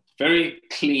film. Very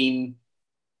clean,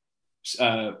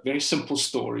 very simple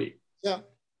story. Yeah.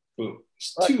 Boom.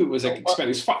 Two was like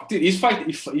he's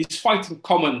fighting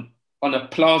Common on a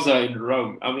plaza in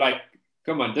Rome. I'm like,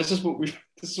 come on, this is what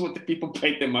the people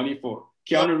paid their money for.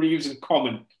 Keanu Reeves and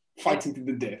Common fighting to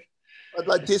the death. But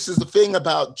like, this is the thing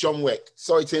about John Wick.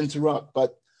 Sorry to interrupt,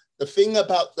 but the thing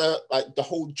about the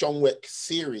whole John Wick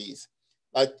series,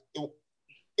 like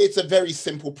it's a very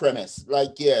simple premise.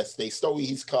 Like, yes, they stole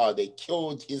his car, they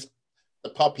killed the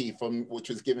puppy from which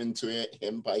was given to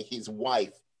him by his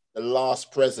wife, the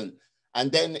last present.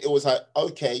 And then it was like,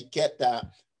 okay, get that.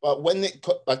 But when it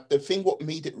like the thing what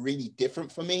made it really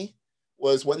different for me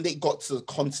was when they got to the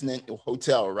Continental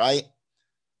Hotel, right?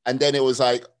 And then it was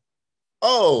like,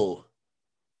 oh,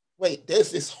 wait,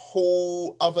 there's this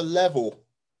whole other level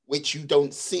which you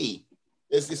don't see.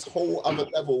 There's this whole other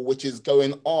level which is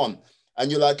going on. And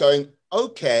you're like going,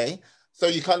 okay. So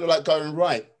you kind of like going,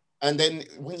 right. And then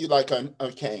when you're like going,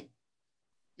 okay,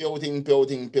 building,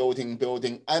 building, building,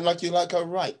 building. And like you're like, oh,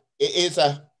 right. It is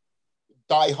a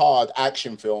die-hard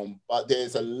action film, but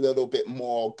there's a little bit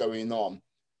more going on.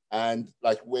 And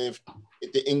like with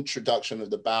the introduction of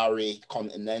the Bowery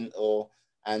Continental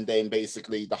and then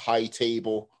basically the high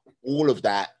table, all of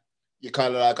that, you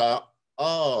kind of like,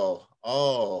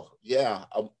 yeah,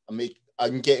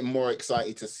 I'm getting more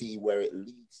excited to see where it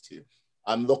leads to.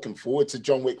 I'm looking forward to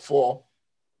John Wick 4.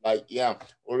 Like, yeah,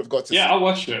 all I've got to Yeah, I'll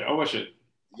watch it.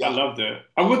 Yeah. I loved it.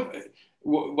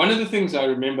 One of the things I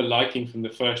remember liking from the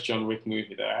first John Wick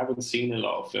movie that I haven't seen in a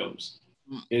lot of films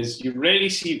is you rarely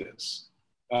see this,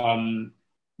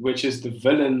 which is the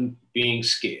villain being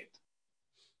scared.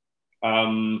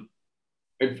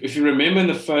 If you remember in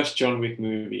the first John Wick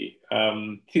movie,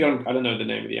 Theon, I don't know the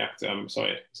name of the actor. I'm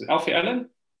sorry. Is it Alfie Allen?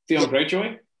 Theon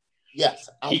Greyjoy? Yes.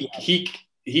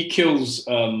 He kills.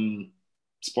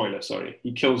 Spoiler. Sorry.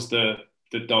 He kills the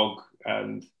dog,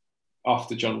 and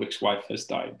after John Wick's wife has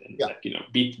died, and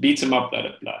beats him up, blah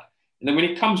blah blah. And then when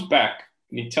he comes back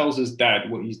and he tells his dad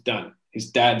what he's done, his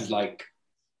dad's like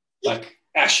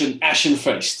ashen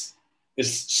faced,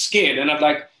 is scared, and I'm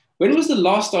like, when was the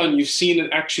last time you've seen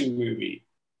an action movie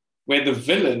where the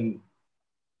villain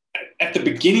at the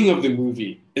beginning of the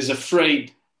movie is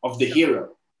afraid of the hero?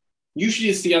 Usually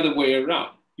it's the other way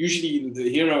around. Usually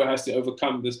the hero has to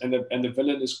overcome this, and the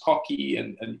villain is cocky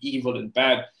and evil and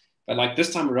bad. But like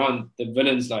this time around, the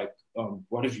villain's like,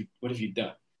 what have you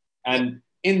done? And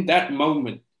in that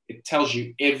moment, it tells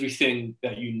you everything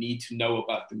that you need to know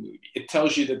about the movie. It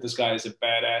tells you that this guy is a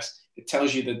badass. It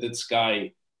tells you that this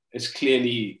guy is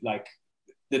clearly like,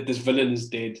 that this villain is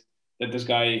dead, that this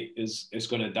guy is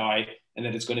going to die, and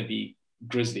that it's going to be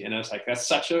grisly. And I was like, that's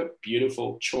such a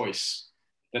beautiful choice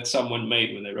that someone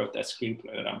made when they wrote that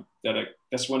screenplay.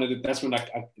 That's when it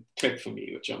clicked for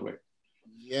me with John Wick.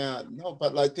 Yeah, no,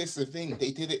 but like this is the thing.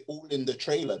 They did it all in the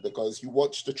trailer, because you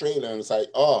watched the trailer and it's like,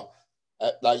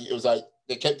 like it was like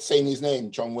they kept saying his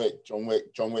name, John Wick, John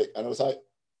Wick, John Wick, and I was like,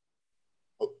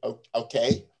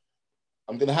 okay,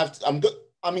 I'm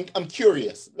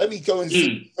curious. Let me go and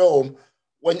see the film.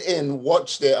 Went in,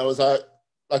 watched it. I was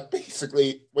like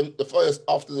basically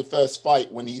after the first fight,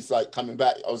 when he's like coming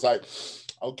back, I was like,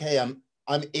 okay,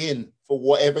 I'm in for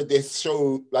whatever this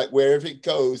show, like wherever it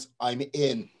goes, I'm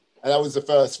in. And that was the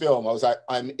first film. I was like,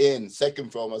 I'm in.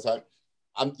 Second film, I was like,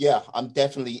 I'm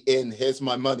definitely in. Here's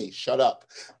my money. Shut up.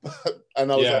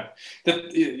 And I was like,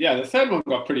 the third one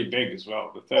got pretty big as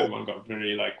well. The third one got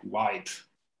very like wide.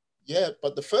 Yeah,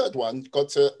 but the third one got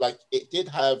to like, it did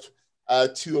have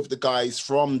two of the guys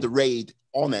from the raid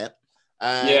on it.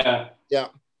 And, yeah.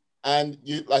 And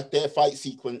you like their fight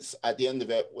sequence at the end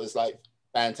of it was like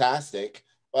fantastic.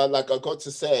 But like I got to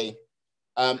say,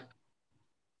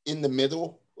 in the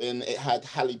middle, when it had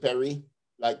Halle Berry,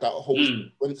 like that whole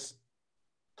sequence,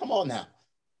 come on now,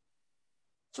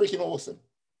 freaking awesome.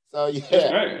 So yeah,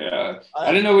 that's right. Yeah,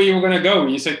 I didn't know where you were gonna go when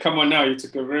you said "come on now." You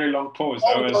took a very long pause.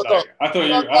 I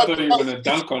thought you were gonna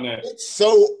dunk on it. It's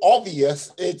so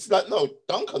obvious. It's like, no,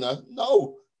 dunk on her.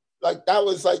 No, like that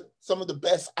was like some of the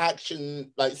best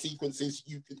action like sequences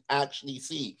you could actually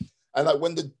see. And like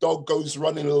when the dog goes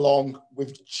running along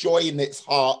with joy in its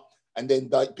heart, and then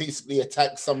like basically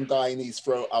attacks some guy in his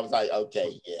throat, I was like,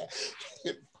 okay, yeah,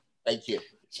 thank you.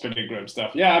 It's pretty grim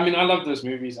stuff. Yeah, I mean, I love those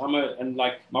movies. And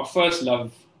like my first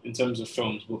love in terms of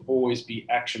films will always be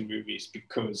action movies,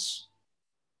 because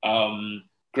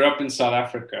grew up in South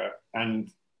Africa,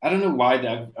 and I don't know why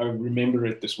I remember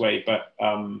it this way, but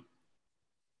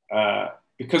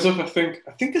because of I think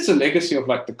it's a legacy of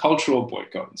like the cultural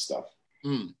boycott and stuff,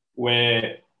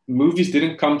 where movies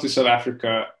didn't come to South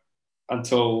Africa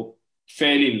until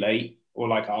fairly late, or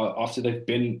like after they've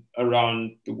been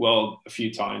around the world a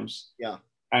few times. Yeah.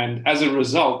 And as a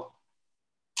result,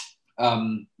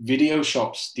 video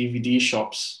shops, DVD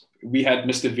shops, we had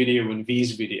Mr. Video and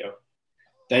V's Video.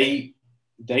 They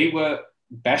were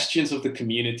bastions of the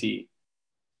community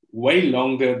way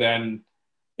longer than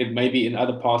it may be in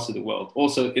other parts of the world.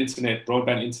 Also,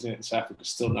 broadband internet in South Africa is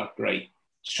still not great.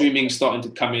 Streaming starting to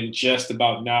come in just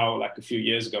about now, like a few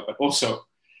years ago, but also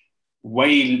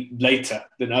way later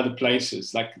than other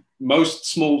places. Like most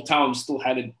small towns still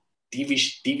had a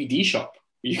DVD shop.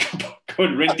 You could go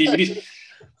and rent DVDs.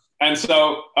 And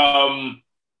so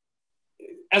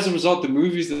as a result, the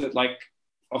movies that like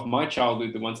of my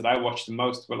childhood, the ones that I watched the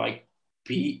most were like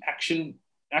action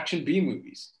B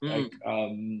movies. Like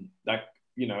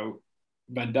you know,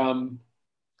 Van Damme,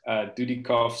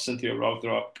 Dudikoff, Cynthia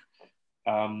Rothrock,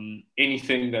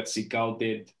 anything that Seagal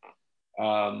did,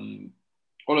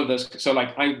 all of those. So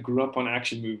like I grew up on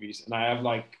action movies, and I have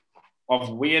like of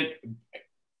weird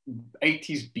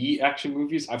 80s B action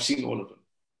movies. I've seen all of them.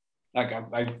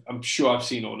 Like I'm sure I've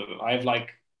seen all of them.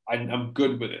 I'm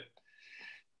good with it.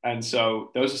 And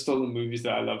so those are still the movies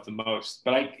that I love the most.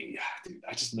 But dude,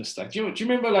 I just miss that. Do you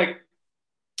remember like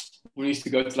when we used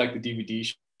to go to like the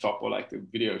DVD shop or like the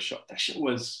video shop? That shit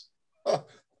was a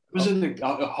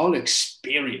whole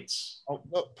experience.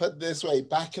 Look, put it this way,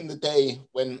 back in the day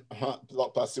when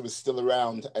Blockbuster was still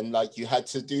around, and like you had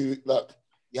to do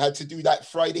that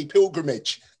Friday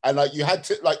pilgrimage, and like you had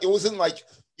to like, it wasn't like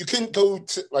you couldn't go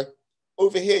to like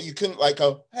over here, you couldn't like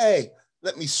go, hey,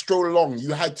 let me stroll along.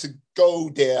 You had to go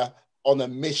there on a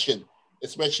mission,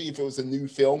 especially if it was a new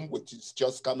film which has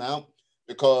just come out,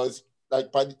 because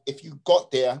like, but if you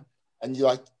got there and you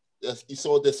like you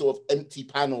saw the sort of empty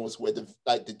panels where the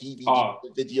DVD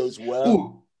the videos were.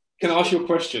 Ooh, can I ask you a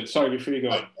question? Sorry, before you go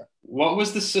on. What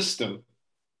was the system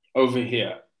over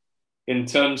here in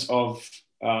terms of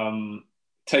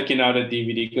taking out a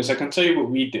DVD? Because I can tell you what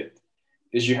we did.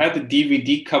 Is you had the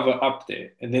DVD cover up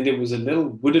there, and then there was a little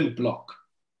wooden block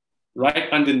right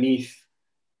underneath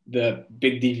the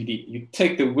big DVD. You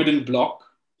take the wooden block,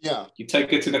 you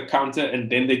take it to the counter, and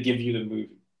then they give you the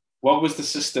movie. What was the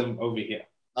system over here?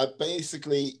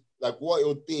 Basically, like what it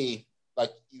would be,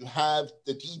 like you have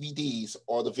the DVDs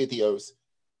or the videos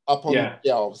up on the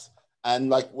shelves, and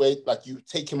like where like you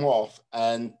take them off,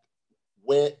 and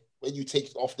where you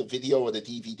take off the video or the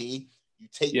DVD, you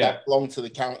take that along to the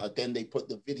counter, then they put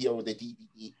the video or the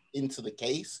DVD into the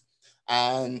case,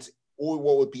 and all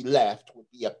what would be left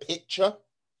would be a picture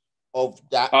of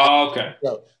that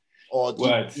or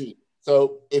DVD.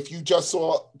 So if you just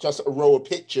saw just a row of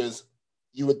pictures,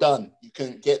 you were done. You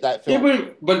couldn't get that film. Yeah,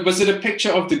 but was it a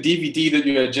picture of the DVD that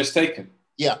you had just taken?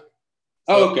 Yeah.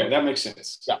 So, okay, that makes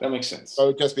sense. Yeah. That makes sense. So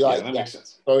it'd just be like, that makes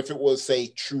sense. So if it was, say,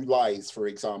 True Lies, for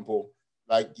example,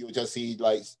 like you would just see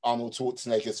like Arnold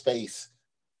Schwarzenegger's face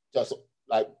just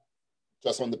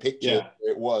on the picture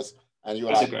where it was. And you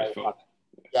were That's a great film.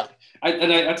 Yeah.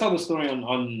 I tell the story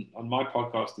on my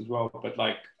podcast as well, but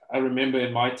like I remember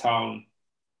in my town,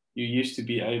 you used to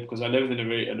be able, because I lived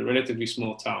in a relatively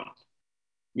small town,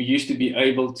 we used to be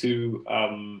able to,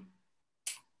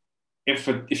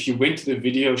 if you went to the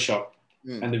video shop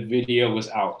and the video was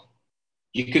out,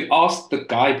 you could ask the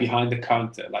guy behind the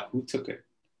counter, like, who took it?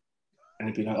 And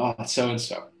he'd be like, oh, it's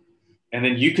so-and-so. And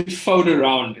then you could phone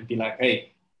around and be like,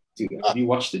 hey, dude, have you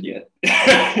watched it yet?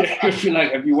 If you're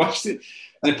like, have you watched it?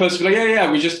 And the person would be like,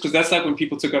 yeah, we just, because that's like when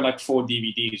people took out like 4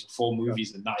 DVDs, 4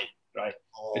 movies a night, right?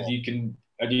 And you can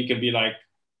be like,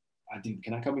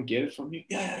 can I come and get it from you?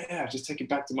 Yeah, just take it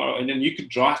back tomorrow. And then you could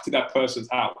drive to that person's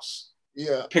house,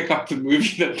 pick up the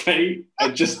movie that they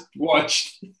had just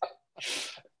watched,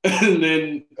 and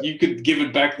then you could give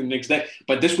it back the next day.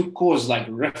 But this would cause like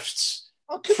rifts.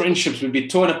 Friendships would be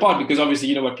torn apart, because obviously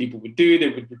you know what people would do. They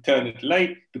would return it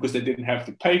late because they didn't have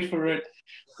to pay for it,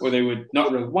 or they would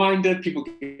not rewind it. People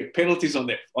get penalties on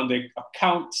their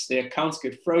accounts. Their accounts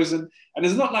get frozen. And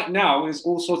it's not like now, there's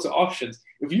all sorts of options.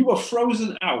 If you were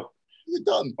frozen out, you're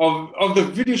done. Of the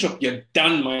video shop, you're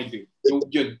done, my dude.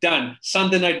 You're done.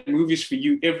 Sunday night movies for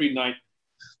you every night.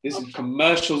 There's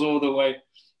commercials all the way.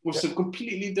 It's a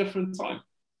completely different time.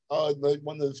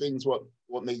 One of the things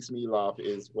what makes me laugh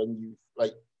is when you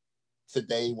like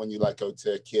today when you like go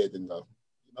to a kid and go,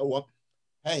 you know what?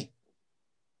 Hey,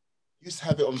 you used to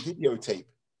have it on videotape.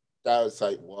 That was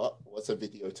like, what? What's a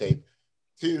videotape?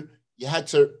 2, you had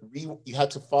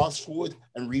to fast forward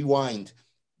and rewind,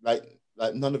 like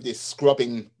none of this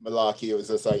scrubbing malarkey. It was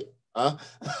just like, huh?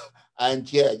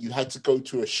 And yeah, you had to go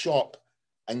to a shop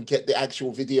and get the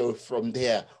actual video from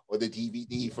there or the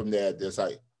DVD from there. There's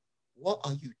like, what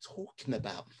are you talking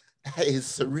about? That is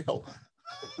surreal.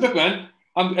 Look, man,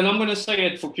 I'm going to say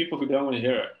it for people who don't want to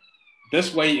hear it.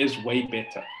 This way is way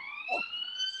better.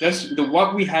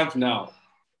 What we have now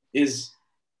is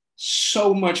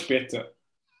so much better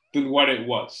than what it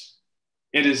was.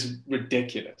 It is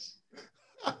ridiculous.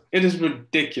 It is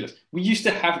ridiculous. You used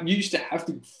to have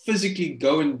to physically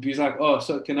go and be like, oh,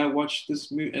 so can I watch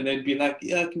this movie? And they'd be like,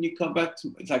 yeah, can you come back to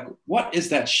me? It's like, what is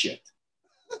that shit?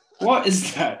 What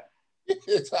is that?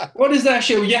 What is that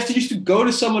shit? You have to used to go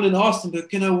to someone and ask them,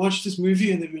 can I watch this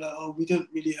movie? And they'd be like, oh, we don't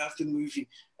really have the movie.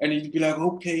 And you'd be like,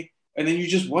 okay. And then you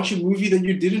just watch a movie that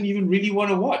you didn't even really want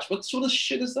to watch. What sort of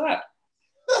shit is that?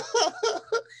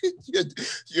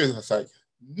 You're just like,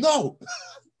 no.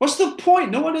 What's the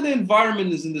point? No wonder the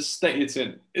environment is in the state it's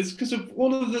in. It's because of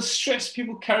all of the stress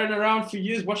people carrying around for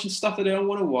years, watching stuff that they don't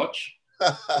want to watch.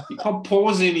 You can't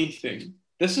pause anything.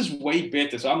 This is way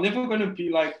better. So I'm never going to be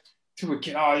like to a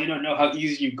kid, oh, you don't know how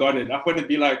easy you got it. I'm going to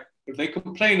be like, if they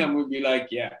complain, I'm going to be like,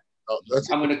 yeah,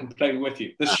 I'm going to complain with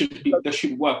you. This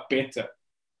should work better.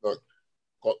 Look,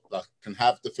 I can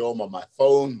have the film on my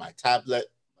phone, my tablet,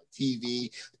 my TV,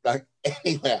 like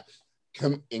anywhere.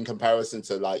 In comparison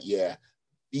to like, yeah,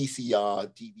 VCR,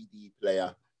 DVD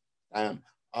player.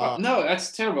 No,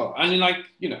 that's terrible. I mean, like,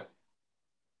 you know,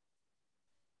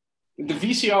 the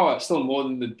VCR is still more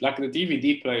than the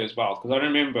DVD player as well. Because I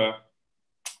remember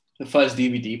the first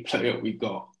DVD player we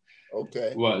got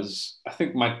was, I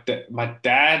think my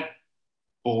dad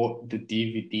bought the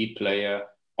DVD player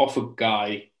off a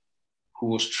guy who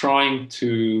was trying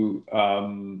to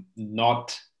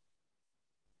not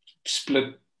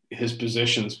split his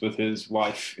positions with his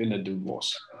wife in a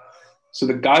divorce. So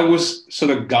the guy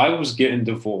was getting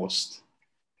divorced,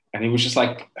 and he was just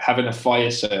like having a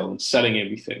fire sale and selling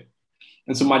everything.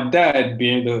 And so my dad,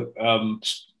 being the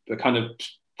kind of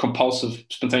compulsive,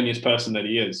 spontaneous person that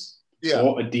he is,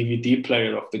 bought a DVD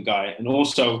player off the guy. And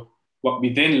also, what we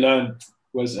then learned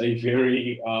was a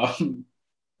very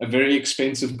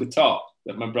expensive guitar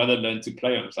that my brother learned to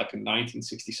play on. It's like a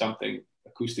 1960 something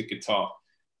acoustic guitar.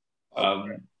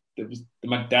 That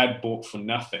my dad bought for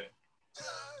nothing.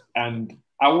 And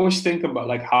I always think about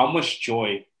like how much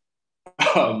joy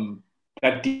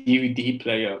that DVD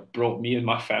player brought me and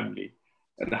my family,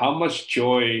 and how much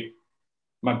joy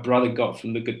my brother got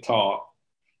from the guitar,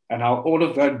 and how all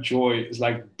of that joy is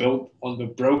like built on the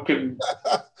broken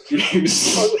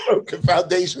dreams, on the broken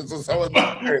foundations of someone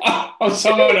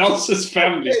else's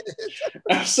family,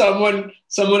 someone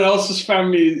else's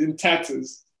family in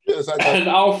tatters. Yes, and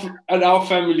our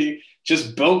family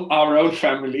just built our own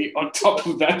family on top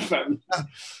of that family,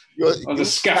 on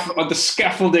the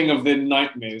scaffolding of their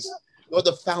nightmares. You're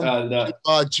the fountain of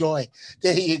our joy.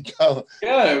 There you go.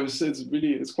 Yeah,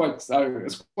 it's quite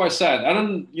sad. I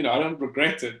don't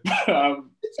regret it.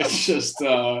 It's just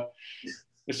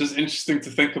interesting to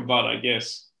think about, I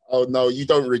guess. Oh no, you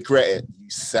don't regret it. You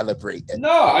celebrate it.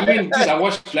 No, I mean, dude, I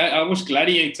watched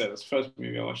Gladiator. That's the first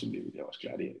movie I watched in DVD. I watched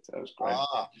Gladiator. That was great.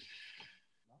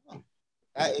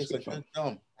 That is a good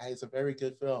film. That is a very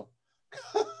good film.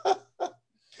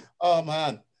 Oh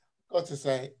man, got to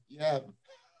say, yeah,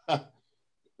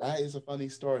 that is a funny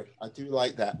story. I do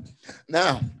like that.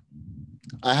 Now,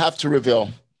 I have to reveal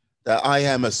that I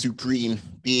am a supreme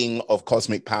being of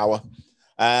cosmic power.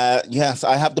 Yes,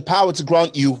 I have the power to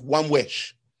grant you one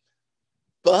wish.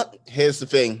 But here's the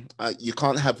thing: you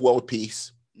can't have world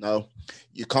peace. No,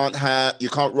 you can't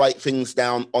write things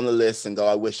down on a list and go,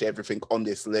 "I wish everything on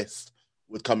this list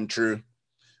would come true."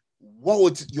 What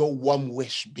would your one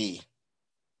wish be?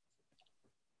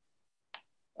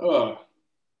 Oh,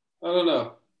 I don't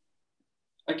know.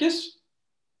 I guess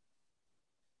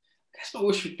my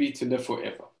wish would be to live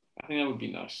forever. I think that would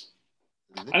be nice.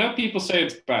 I know people say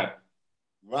it's bad,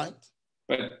 right?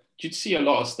 But you'd see a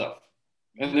lot of stuff,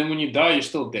 and then when you die, you're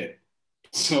still dead.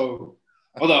 So,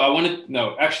 although I want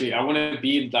to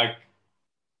be like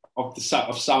of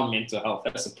sound mental health.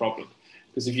 That's the problem,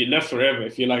 because if you live forever,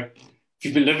 if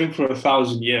you've been living for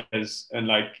 1,000 years and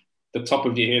like the top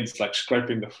of your head's like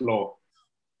scraping the floor,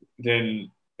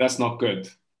 then that's not good.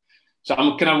 So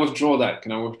can I withdraw that?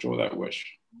 Can I withdraw that wish?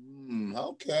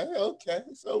 Okay.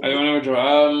 So I want to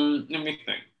withdraw. Let me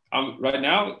think. Right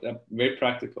now, I'm very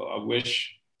practical. I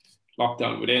wish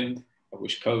lockdown would end. I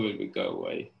wish COVID would go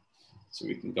away, so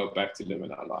we can go back to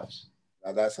living our lives.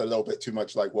 Now that's a little bit too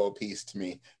much like world peace to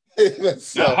me.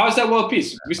 So, now, how's that world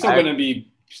peace? We're still going to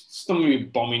be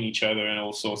bombing each other and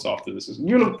all sorts after this.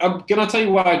 I'm gonna tell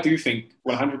you what I do think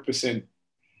 100%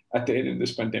 at the end of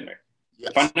this pandemic.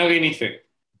 Yes. If I know anything,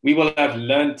 we will have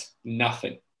learned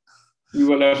nothing. We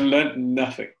will have learned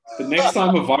nothing. The next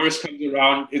time a virus comes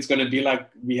around, it's going to be like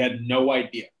we had no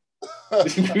idea.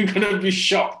 We're going to be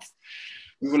shocked.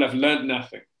 We will have learned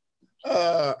nothing.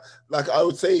 Like I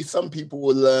would say, some people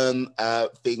will learn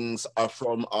things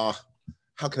from our,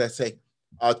 how can I say,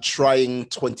 our trying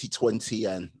 2020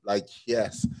 and like,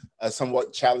 yes, a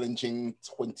somewhat challenging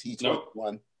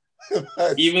 2021. Nope.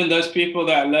 Even those people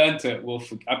that learned it will,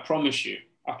 I promise you,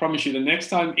 the next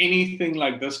time anything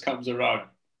like this comes around,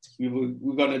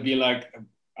 we're going to be like,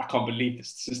 I can't believe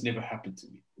this. This has never happened to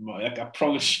me. Like, I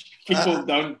promise you, people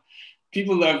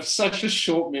people have such a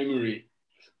short memory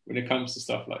when it comes to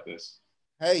stuff like this.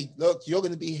 Hey, look, you're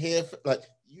going to be here for, like,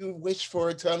 you wish for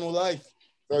eternal life.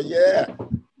 So yeah,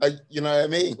 like, you know what I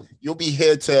mean? You'll be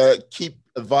here to keep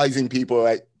advising people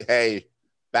like, hey,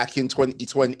 back in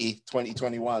 2020,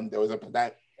 2021, there was a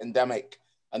pandemic.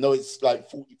 I know it's like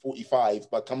 40, 45,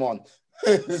 but come on.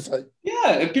 It's like,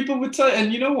 yeah, and people would tell,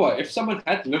 and you know what? If someone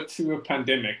had lived through a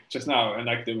pandemic just now, and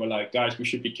like they were like, guys, we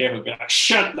should be careful, be like,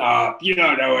 shut up, you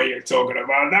don't know what you're talking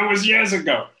about. That was years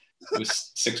ago. It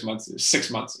was 6 months. It was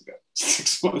 6 months ago.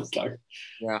 6 months, like.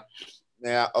 Yeah.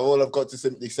 All I've got to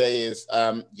simply say is,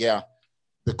 yeah,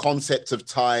 the concept of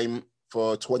time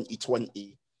for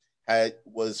 2020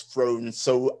 was thrown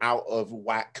so out of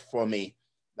whack for me.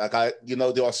 Like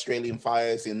the Australian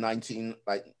fires in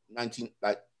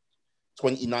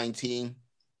 2019.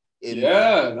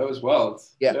 Yeah, that was wild.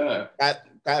 Yeah.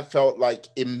 That felt like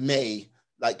in May,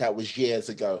 like that was years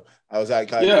ago. I was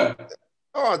like, yeah.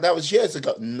 Oh, that was years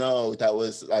ago. No, that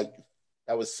was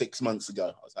 6 months ago.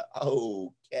 I was like,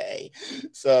 okay.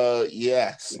 So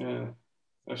yes. Yeah,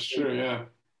 that's true. Yeah.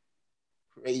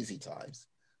 Crazy times.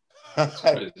 That's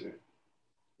crazy.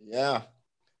 Yeah.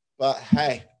 But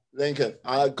hey, Lincoln,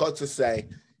 I got to say,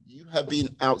 you have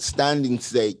been outstanding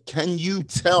today. Can you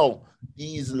tell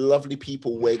these lovely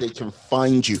people where they can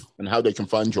find you and how they can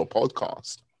find your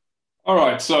podcast? All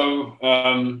right. So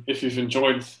if you've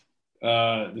enjoyed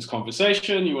this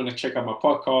conversation, you want to check out my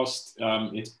podcast,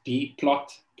 it's B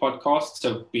Plot Podcast.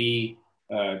 So B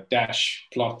dash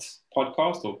plot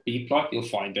podcast or B Plot, you'll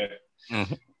find it.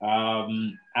 Mm-hmm.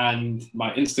 And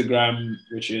my Instagram,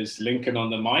 which is Lincoln on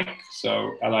the mic.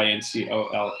 So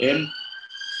LINCOLN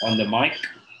on the mic,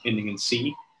 ending in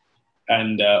C.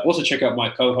 And also check out my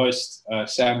co-host,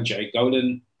 Sam J.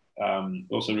 Golden.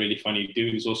 Also really funny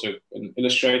dude. He's also an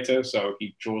illustrator. So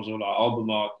he draws all our album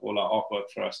art, all our artwork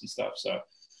for us and stuff. So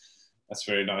that's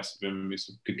very nice of him. He's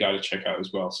a good guy to check out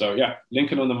as well. So yeah,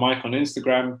 Lincoln on the mic on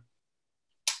Instagram,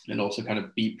 and also kind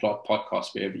of B Plot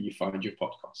Podcast wherever you find your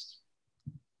podcasts.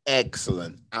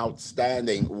 Excellent,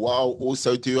 outstanding. What I'll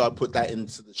also do, I'll put that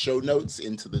into the show notes,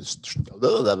 into the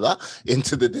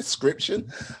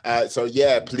description. So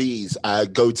yeah, please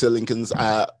go to Lincoln's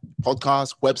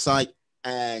podcast website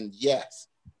and yes,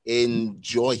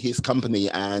 enjoy his company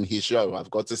and his show.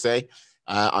 I've got to say,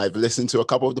 I've listened to a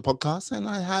couple of the podcasts and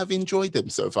I have enjoyed them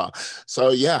so far. So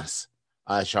yes,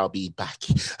 I shall be back.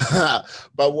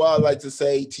 But what I'd like to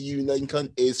say to you,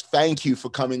 Lincoln, is thank you for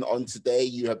coming on today.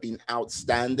 You have been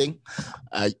outstanding.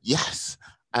 Yes.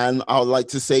 And I would like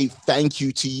to say thank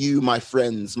you to you, my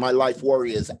friends, my life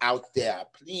warriors out there.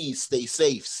 Please stay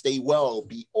safe, stay well,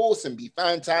 be awesome, be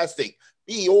fantastic,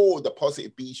 be all the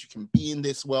positive beasts you can be in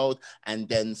this world, and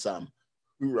then some.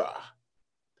 Hoorah.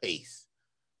 Peace.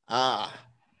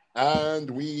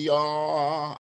 And we are